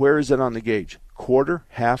 where is it on the gauge? Quarter,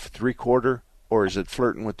 half, 3/4? Or is it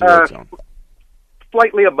flirting with the red zone?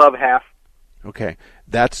 Slightly above half. Okay,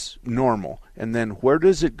 that's normal. And then where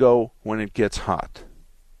does it go when it gets hot,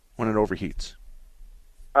 when it overheats?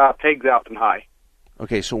 Pegs out and high.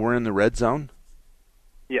 Okay, so we're in the red zone?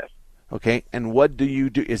 Yes. Okay, and what do you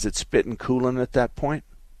do? Is it spitting coolant at that point?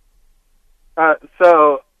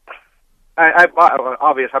 So, I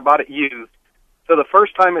bought it used. So the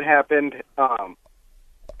first time it happened,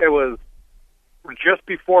 it was just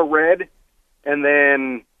before red. And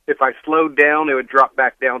then if I slowed down, it would drop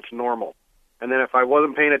back down to normal. And then if I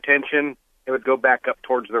wasn't paying attention, it would go back up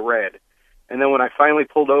towards the red. And then when I finally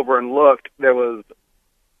pulled over and looked, there was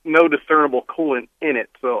no discernible coolant in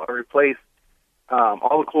it. So I replaced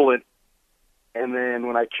all the coolant. And then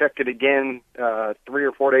when I checked it again 3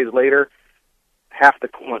 or 4 days later, half the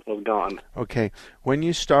coolant was gone. Okay. When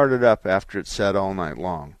you started up after it sat all night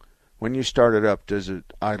long, when you start it up, does it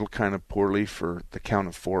idle kind of poorly for the count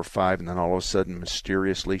of 4 or 5, and then all of a sudden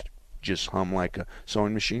mysteriously just hum like a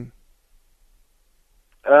sewing machine?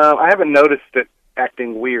 I haven't noticed it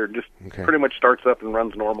acting weird. Just pretty much starts up and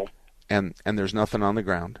runs normal. And there's nothing on the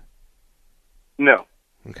ground? No.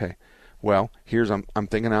 Okay. Well, I'm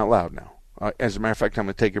thinking out loud now. As a matter of fact, I'm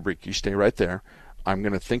going to take a break. You stay right there. I'm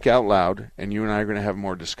going to think out loud, and you and I are going to have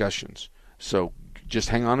more discussions. So just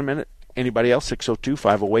hang on a minute. Anybody else?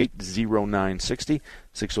 602-508-0960.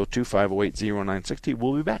 602-508-0960.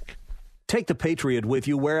 We'll be back. Take the Patriot with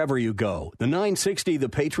you wherever you go. The 960 The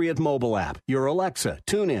Patriot mobile app, your Alexa,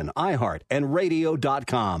 TuneIn, iHeart, and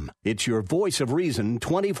Radio.com. It's your voice of reason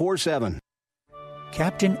 24/7.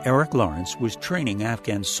 Captain Eric Lawrence was training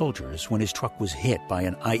Afghan soldiers when his truck was hit by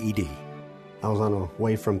an IED. I was on the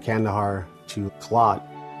way from Kandahar to Kalat,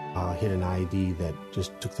 hit an IED that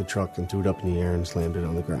just took the truck and threw it up in the air and slammed it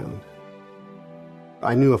on the ground.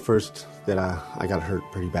 I knew at first that I got hurt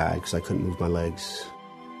pretty bad because I couldn't move my legs.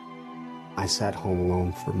 I sat home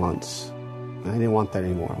alone for months. I didn't want that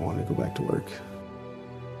anymore. I wanted to go back to work.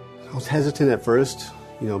 I was hesitant at first,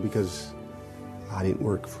 because I didn't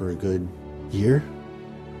work for a good year.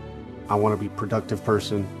 I want to be a productive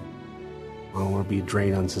person. I don't want to be a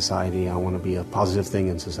drain on society. I want to be a positive thing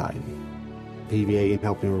in society. PVA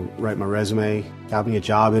helped me write my resume, got me a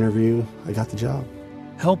job interview. I got the job.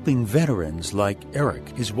 Helping veterans like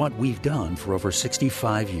Eric is what we've done for over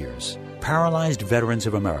 65 years. Paralyzed Veterans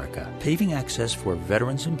of America, paving access for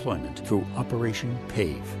veterans' employment through Operation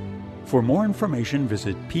PAVE. For more information,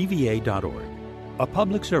 visit pva.org. A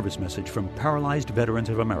public service message from Paralyzed Veterans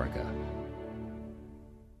of America.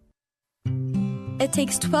 It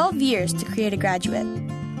takes 12 years to create a graduate.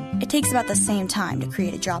 It takes about the same time to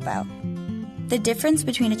create a dropout. The difference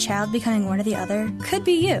between a child becoming one or the other could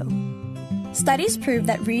be you. Studies prove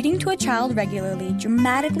that reading to a child regularly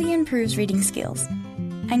dramatically improves reading skills.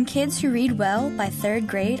 And kids who read well by 3rd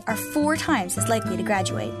grade are 4 times as likely to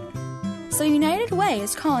graduate. So United Way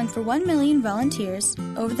is calling for 1 million volunteers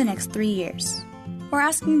over the next 3 years. We're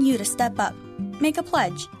asking you to step up, make a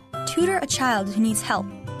pledge, tutor a child who needs help,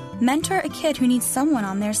 mentor a kid who needs someone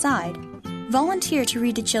on their side, volunteer to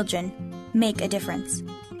read to children, make a difference.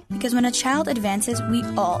 Because when a child advances, we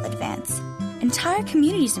all advance. Entire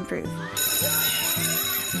communities improve.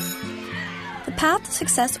 The path to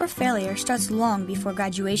success or failure starts long before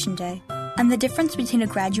graduation day, And the difference between a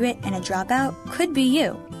graduate and a dropout could be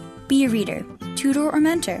you. Be a reader, tutor, or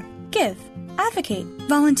mentor. Give, advocate,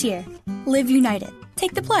 volunteer. Live United.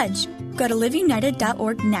 Take the pledge. Go to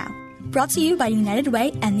liveunited.org now. Brought to you by United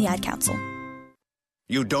Way and the Ad Council.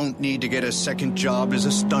 You don't need to get a second job as a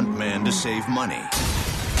stuntman to save money.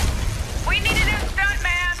 We need a new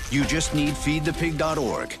stuntman! You just need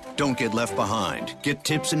feedthepig.org. Don't get left behind. Get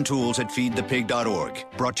tips and tools at feedthepig.org.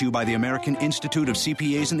 Brought to you by the American Institute of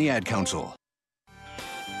CPAs and the Ad Council.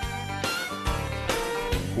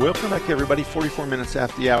 Welcome back, everybody. 44 minutes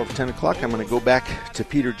after the hour of 10 o'clock. I'm going to go back to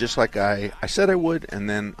Peter just like I said I would, and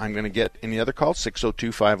then I'm going to get any other calls,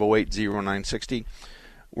 602-508-0960.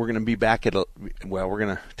 We're going to be back at, we're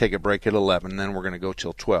going to take a break at 11, then we're going to go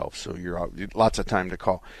till 12, so you're lots of time to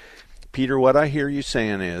call. Peter, what I hear you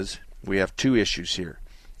saying is we have two issues here.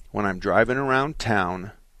 When I'm driving around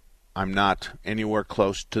town, I'm not anywhere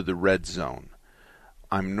close to the red zone.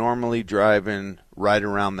 I'm normally driving right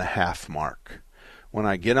around the half mark. When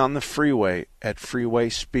I get on the freeway at freeway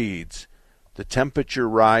speeds, the temperature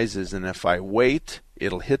rises, and if I wait,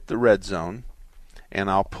 it'll hit the red zone, and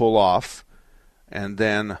I'll pull off, and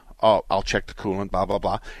then I'll check the coolant, blah, blah,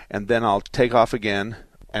 blah, and then I'll take off again,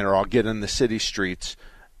 or I'll get in the city streets,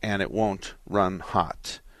 and it won't run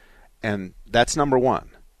hot. And that's number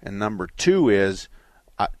one. And number two is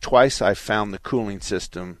twice I found the cooling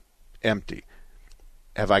system empty.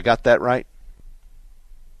 Have I got that right?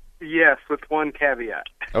 Yes, with one caveat.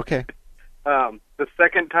 Okay. The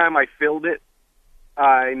second time I filled it,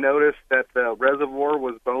 I noticed that the reservoir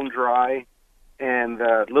was bone dry, and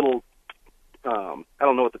the little, I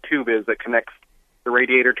don't know what the tube is that connects the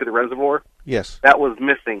radiator to the reservoir. Yes. That was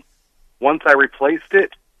missing. Once I replaced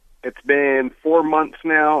it, it's been 4 months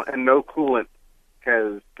now, and no coolant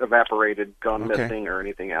has evaporated, gone missing, or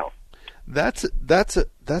anything else. That's a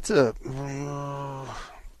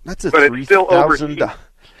 $3,000.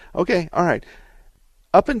 Okay, all right.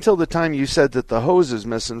 Up until the time you said that the hose is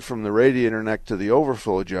missing from the radiator neck to the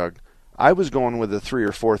overflow jug, I was going with a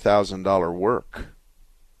 $3,000 or $4,000 work.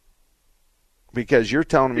 Because you're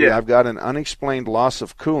telling me I've got an unexplained loss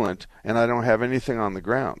of coolant and I don't have anything on the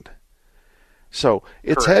ground. So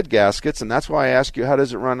it's head gaskets, and that's why I ask you, how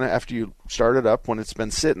does it run after you start it up when it's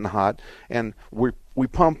been sitting hot? And we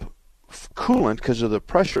pump coolant because of the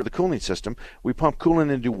pressure of the cooling system. We pump coolant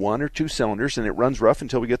into 1 or 2 cylinders, and it runs rough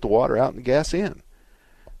until we get the water out and the gas in.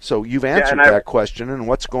 So you've answered that question, and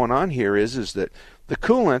what's going on here is that the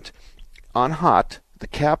coolant on hot, the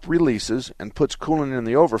cap releases and puts coolant in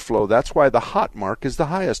the overflow. That's why the hot mark is the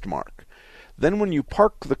highest mark. Then when you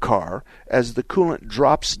park the car, as the coolant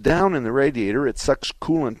drops down in the radiator, it sucks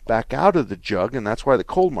coolant back out of the jug, and that's why the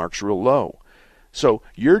cold mark's real low. So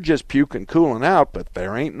you're just puking coolant out, but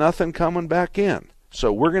there ain't nothing coming back in.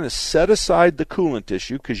 So we're going to set aside the coolant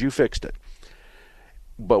issue because you fixed it.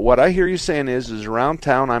 But what I hear you saying is around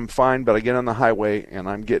town I'm fine, but I get on the highway and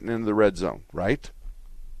I'm getting into the red zone, right?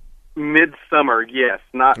 Midsummer, yes.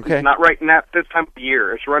 Not right now, this time of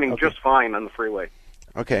year. It's running just fine on the freeway.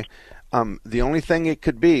 Okay. The only thing it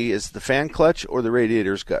could be is the fan clutch or the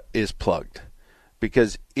radiator is plugged.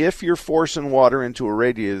 Because if you're forcing water into a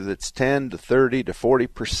radiator that's 10 to 30 to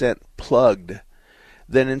 40% plugged,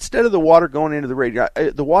 then instead of the water going into the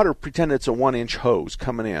radiator, the water, pretend it's a 1-inch hose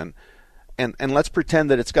coming in, and let's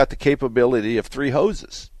pretend that it's got the capability of 3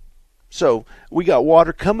 hoses. So we got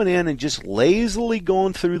water coming in and just lazily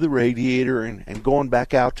going through the radiator and going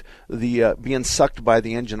back out, being sucked by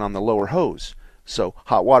the engine on the lower hose. So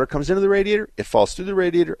hot water comes into the radiator, it falls through the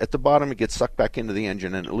radiator, at the bottom it gets sucked back into the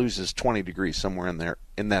engine, and it loses 20 degrees somewhere in there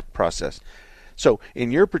in that process. So in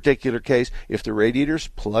your particular case, if the radiator's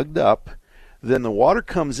plugged up, then the water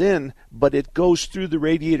comes in, but it goes through the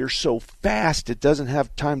radiator so fast it doesn't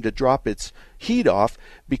have time to drop its heat off,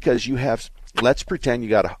 because you have, let's pretend you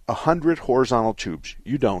got 100 horizontal tubes.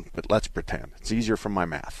 You don't, but let's pretend. It's easier for my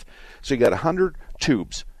math. So you got 100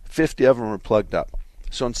 tubes, 50 of them are plugged up.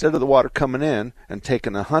 So instead of the water coming in and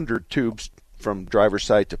taking 100 tubes from driver's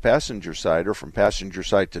side to passenger side, or from passenger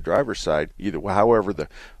side to driver's side, however the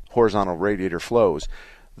horizontal radiator flows,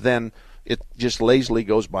 then it just lazily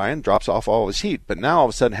goes by and drops off all of its heat. But now all of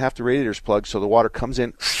a sudden half the radiator's plugged, so the water comes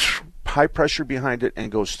in, high pressure behind it,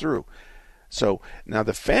 and goes through. So now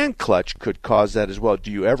the fan clutch could cause that as well.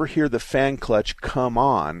 Do you ever hear the fan clutch come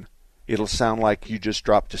on? It'll sound like you just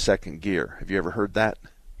dropped to second gear. Have you ever heard that?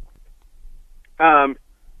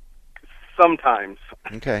 Sometimes.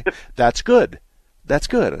 Okay. That's good. That's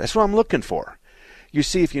good. That's what I'm looking for. You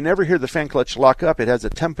see, if you never hear the fan clutch lock up, it has a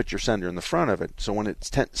temperature sender in the front of it. So when it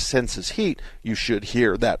senses heat, you should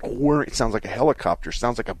hear that whir. It sounds like a helicopter. It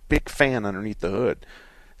sounds like a big fan underneath the hood.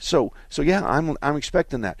 So yeah, I'm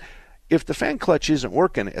expecting that. if the fan clutch isn't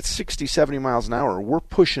working at 60, 70 miles an hour, we're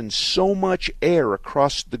pushing so much air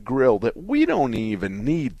across the grill that we don't even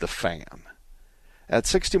need the fan. At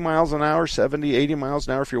 60 miles an hour, 70, 80 miles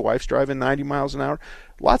an hour, if your wife's driving 90 miles an hour,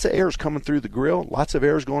 lots of air is coming through the grill, lots of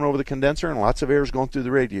air is going over the condenser, and lots of air is going through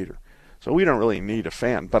the radiator. So we don't really need a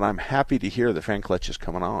fan, but I'm happy to hear the fan clutch is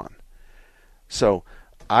coming on. So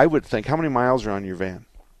I would think, how many miles are on your van?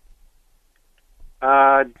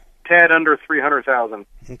 Tad under 300,000.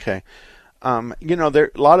 Okay. A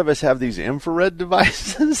lot of us have these infrared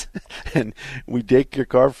devices, and we take your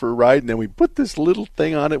car for a ride, and then we put this little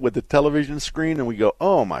thing on it with the television screen, and we go,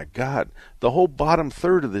 oh, my God, the whole bottom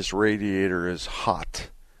third of this radiator is hot.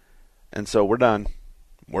 And so we're done.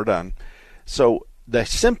 We're done. So the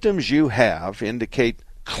symptoms you have indicate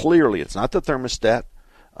clearly it's not the thermostat.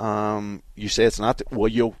 You say it's not.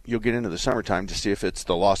 You'll get into the summertime to see if it's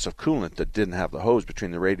the loss of coolant that didn't have the hose between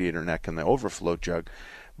the radiator neck and the overflow jug.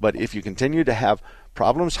 But if you continue to have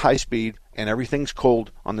problems high speed and everything's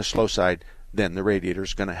cold on the slow side, then the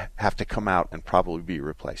radiator's going to have to come out and probably be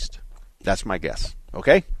replaced. That's my guess.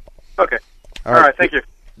 Okay? Okay. All right. Thank you.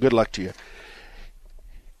 Good luck to you.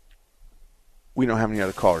 We don't have any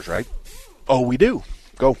other callers, right? Oh, we do.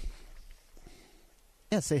 Go.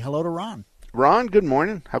 Yeah, say hello to Ron. Ron, good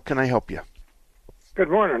morning. How can I help you? Good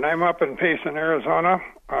morning. I'm up in Payson, Arizona.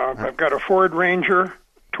 I've got a Ford Ranger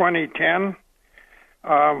 2010.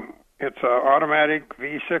 It's an automatic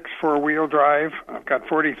V6 four-wheel drive. I've got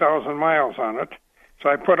 40,000 miles on it. So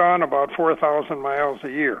I put on about 4,000 miles a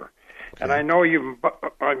year. Okay. And I know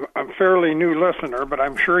I'm a fairly new listener, but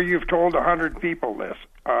I'm sure you've told 100 people this.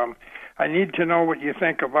 I need to know what you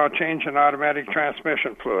think about changing automatic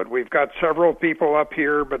transmission fluid. We've got several people up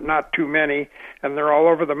here, but not too many, and they're all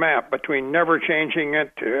over the map between never changing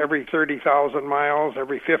it to every 30,000 miles,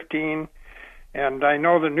 every 15. And I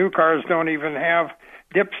know the new cars don't even have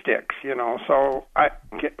dipsticks, So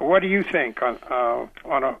what do you think on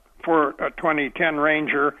a 2010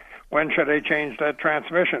 Ranger? When should I change that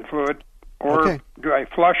transmission fluid? Or do I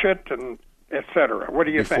flush it, and et cetera? What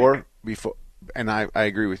do you think? And I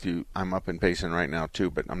agree with you. I'm up in Payson right now,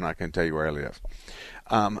 too, but I'm not going to tell you where I live.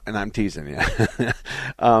 And I'm teasing you.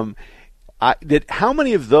 How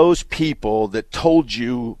many of those people that told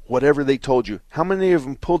you whatever they told you, how many of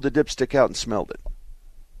them pulled the dipstick out and smelled it?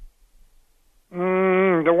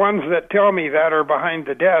 The ones that tell me that are behind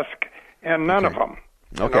the desk, and none of them.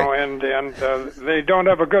 And they don't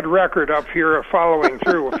have a good record up here of following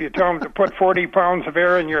through. If you tell them to put 40 pounds of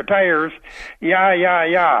air in your tires,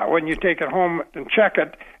 yeah. When you take it home and check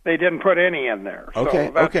it, they didn't put any in there.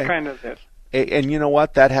 So that's kind of it. And you know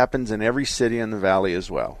what? That happens in every city in the valley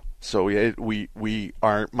as well. So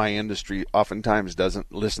my industry oftentimes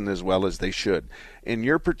doesn't listen as well as they should. In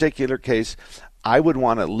your particular case, I would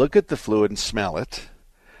want to look at the fluid and smell it.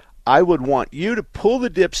 I would want you to pull the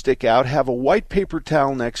dipstick out, have a white paper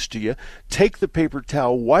towel next to you, take the paper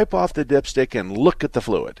towel, wipe off the dipstick, and look at the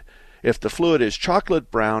fluid. If the fluid is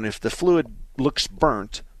chocolate brown, if the fluid looks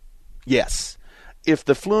burnt, yes. If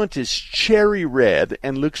the fluid is cherry red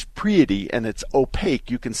and looks pretty and it's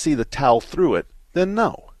opaque, you can see the towel through it, then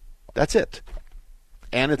no. That's it.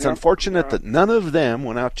 And it's unfortunate that none of them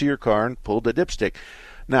went out to your car and pulled the dipstick.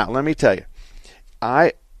 Now, let me tell you,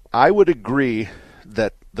 I would agree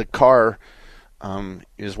that the car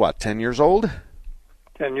is 10 years old?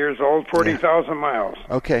 10 years old, 40,000 miles.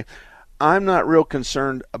 Okay. I'm not real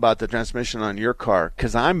concerned about the transmission on your car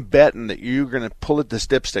because I'm betting that you're going to pull at this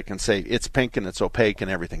dipstick and say it's pink and it's opaque and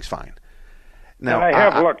everything's fine. Now, and I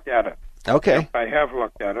have looked at it. Okay. I have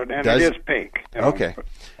looked at it, and it is pink. Okay.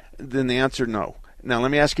 Then the answer, no. Now, let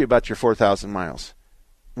me ask you about your 4,000 miles.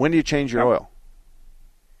 When do you change your oil?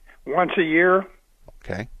 Once a year.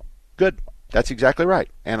 Okay. Good. That's exactly right.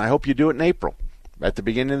 And I hope you do it in April, at the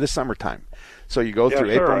beginning of the summertime. So you go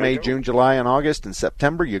through April, May, June, July, and August, and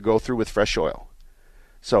September you go through with fresh oil.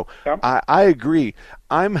 So I agree.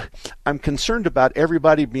 I'm concerned about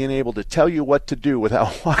everybody being able to tell you what to do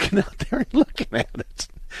without walking out there and looking at it.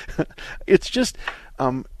 It's just,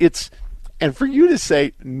 and for you to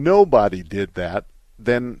say nobody did that,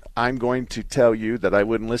 then I'm going to tell you that I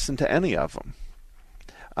wouldn't listen to any of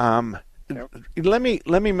them. Let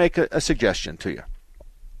me make a suggestion to you.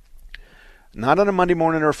 Not on a Monday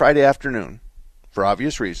morning or a Friday afternoon, for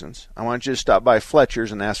obvious reasons. I want you to stop by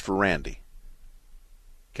Fletcher's and ask for Randy.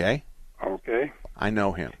 Okay? Okay. I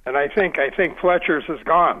know him. And I think Fletcher's is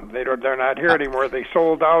gone. They're not here anymore. They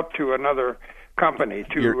sold out to another company,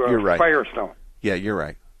 to you're right. Firestone. Yeah, you're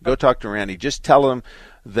right. Go talk to Randy. Just tell him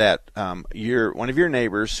that one of your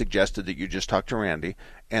neighbors suggested that you just talk to Randy,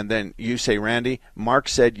 and then you say, Randy, Mark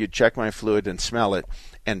said you'd check my fluid and smell it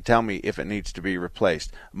and tell me if it needs to be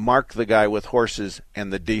replaced. Mark the guy with horses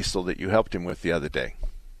and the diesel that you helped him with the other day.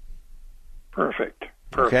 Perfect.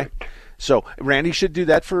 Okay? So Randy should do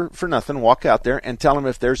that for nothing. Walk out there and tell him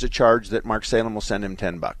if there's a charge that Mark Salem will send him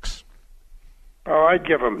 $10. Oh, I'd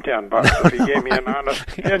give him $10 if he gave me an honest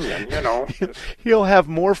opinion, you know. He'll have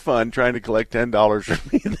more fun trying to collect $10 from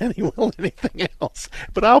me than he will anything else.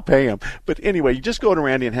 But I'll pay him. But anyway, you just go to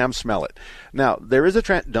Randy and have him smell it. Now, there is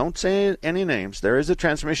don't say any names. There is a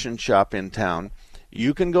transmission shop in town.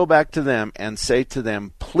 You can go back to them and say to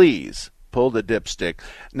them, please pull the dipstick.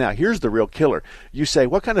 Now, here's the real killer. You say,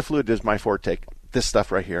 what kind of fluid does my Ford take? This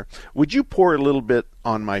stuff right here. Would you pour a little bit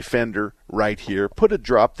on my fender right here? Put a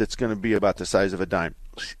drop that's going to be about the size of a dime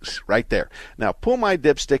right there. Now pull my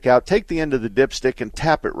dipstick out, take the end of the dipstick and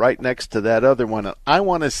tap it right next to that other one. And I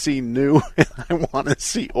want to see new and I want to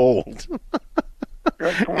see old.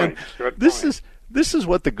 Good point. This is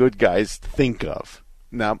what the good guys think of.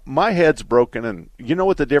 Now, my head's broken, and you know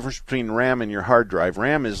what the difference between RAM and your hard drive?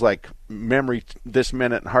 RAM is like memory this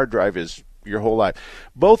minute, and hard drive is your whole life.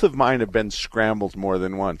 Both of mine have been scrambled more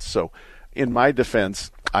than once. So in my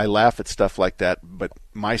defense, I laugh at stuff like that, but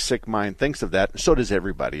my sick mind thinks of that, and so does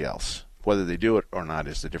everybody else. Whether they do it or not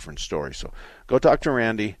is a different story. So go talk to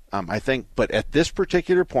Randy, I think. But at this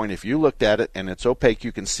particular point, if you looked at it and it's opaque,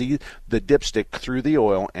 you can see the dipstick through the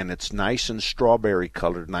oil, and it's nice and strawberry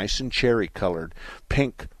colored, nice and cherry colored,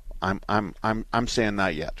 pink. I'm saying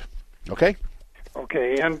not yet. Okay?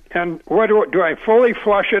 Okay, and what do I fully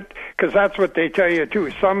flush it? Because that's what they tell you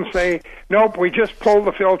too. Some say, nope, we just pull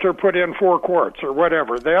the filter, put in 4 quarts or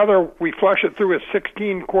whatever. The other, we flush it through with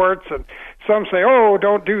 16 quarts, and some say, oh,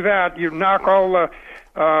 don't do that. You knock all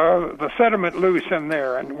the sediment loose in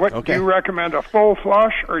there. And what do you recommend, a full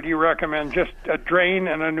flush, or do you recommend just a drain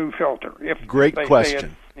and a new filter? Great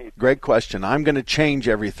question. Great question. I'm going to change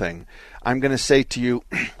everything. I'm going to say to you,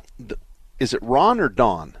 is it Ron or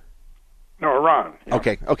Don? No, Ron. Yeah.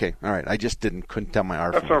 Okay, all right. I just couldn't tell my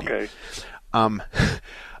R. That's okay.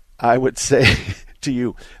 I would say to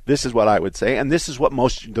you, this is what I would say, and this is what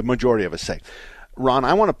the majority of us say. Ron,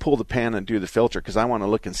 I want to pull the pan and do the filter because I want to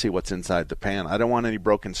look and see what's inside the pan. I don't want any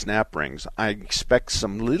broken snap rings. I expect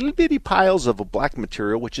some little bitty piles of a black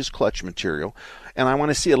material, which is clutch material, and I want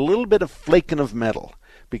to see a little bit of flaking of metal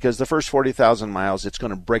because the first 40,000 miles, it's going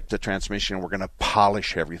to break the transmission, and we're going to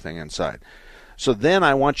polish everything inside. So then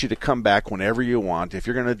I want you to come back whenever you want. If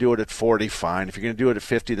you're going to do it at 40, fine. If you're going to do it at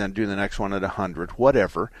 50, then do the next one at 100,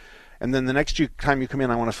 whatever. And then the next time you come in,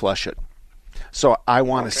 I want to flush it. So I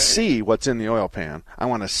want to see what's in the oil pan. I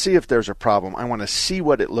want to see if there's a problem. I want to see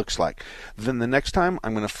what it looks like. Then the next time,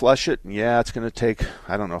 I'm going to flush it. Yeah, it's going to take,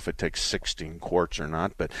 I don't know if it takes 16 quarts or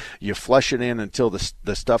not, but you flush it in until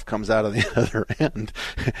the stuff comes out of the other end.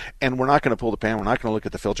 And we're not going to pull the pan. We're not going to look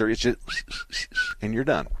at the filter. It's just, and you're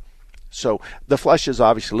done. So the flush is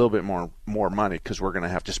obviously a little bit more money because we're going to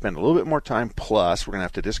have to spend a little bit more time. Plus, we're going to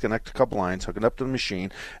have to disconnect a couple lines, hook it up to the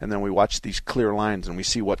machine, and then we watch these clear lines and we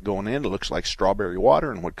see what going in. It looks like strawberry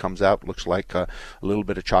water, and what comes out looks like a little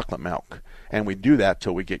bit of chocolate milk. And we do that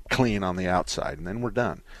till we get clean on the outside, and then we're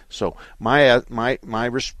done. So my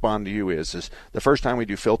response to you is the first time we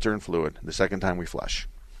do filter and fluid, the second time we flush.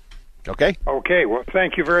 Okay? Okay, well,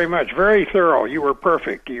 thank you very much. Very thorough. You were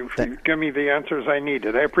perfect. You give me the answers I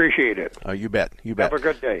needed. I appreciate it. Oh, you bet. You bet. Have a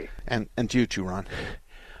good day. And to you too, Ron.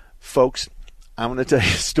 Folks, I'm going to tell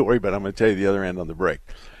you a story, but I'm going to tell you the other end on the break.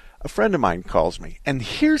 A friend of mine calls me, and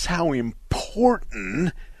here's how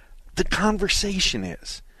important the conversation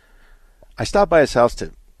is. I stopped by his house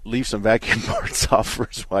to leave some vacuum parts off for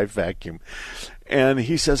his wife vacuum, and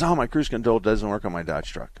he says, my cruise control doesn't work on my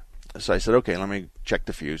Dodge truck. So I said, okay, let me check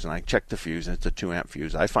the fuse. And I checked the fuse, and it's a 2-amp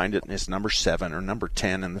fuse. I find it, and it's number 7 or number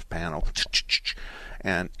 10 in the panel.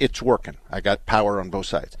 And it's working. I got power on both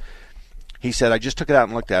sides. He said, I just took it out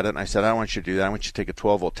and looked at it, and I said, I don't want you to do that. I want you to take a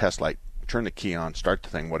 12-volt test light, turn the key on, start the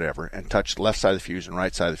thing, whatever, and touch the left side of the fuse and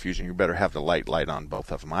right side of the fuse, and you better have the light on both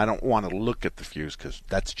of them. I don't want to look at the fuse because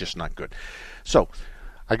that's just not good. So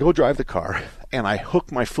I go drive the car, and I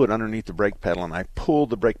hook my foot underneath the brake pedal, and I pull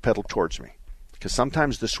the brake pedal towards me. Because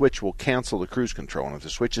sometimes the switch will cancel the cruise control, and if the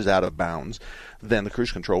switch is out of bounds, then the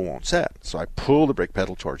cruise control won't set. So I pull the brake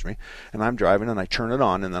pedal towards me, and I'm driving, and I turn it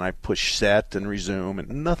on, and then I push set and resume,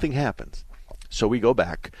 and nothing happens. So we go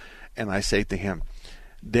back, and I say to him,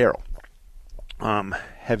 Daryl,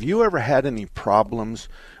 have you ever had any problems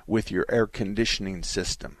with your air conditioning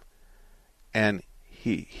system? And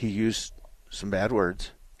he used some bad words,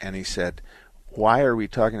 and he said, why are we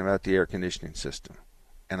talking about the air conditioning system?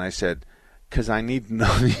 And I said, because I need to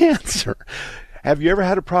know the answer. Have you ever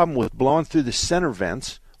had a problem with blowing through the center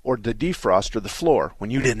vents or the defrost or the floor when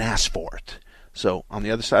you didn't ask for it? So on the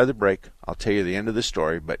other side of the break, I'll tell you the end of the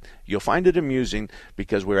story, but you'll find it amusing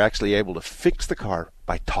because we're actually able to fix the car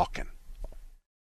by talking.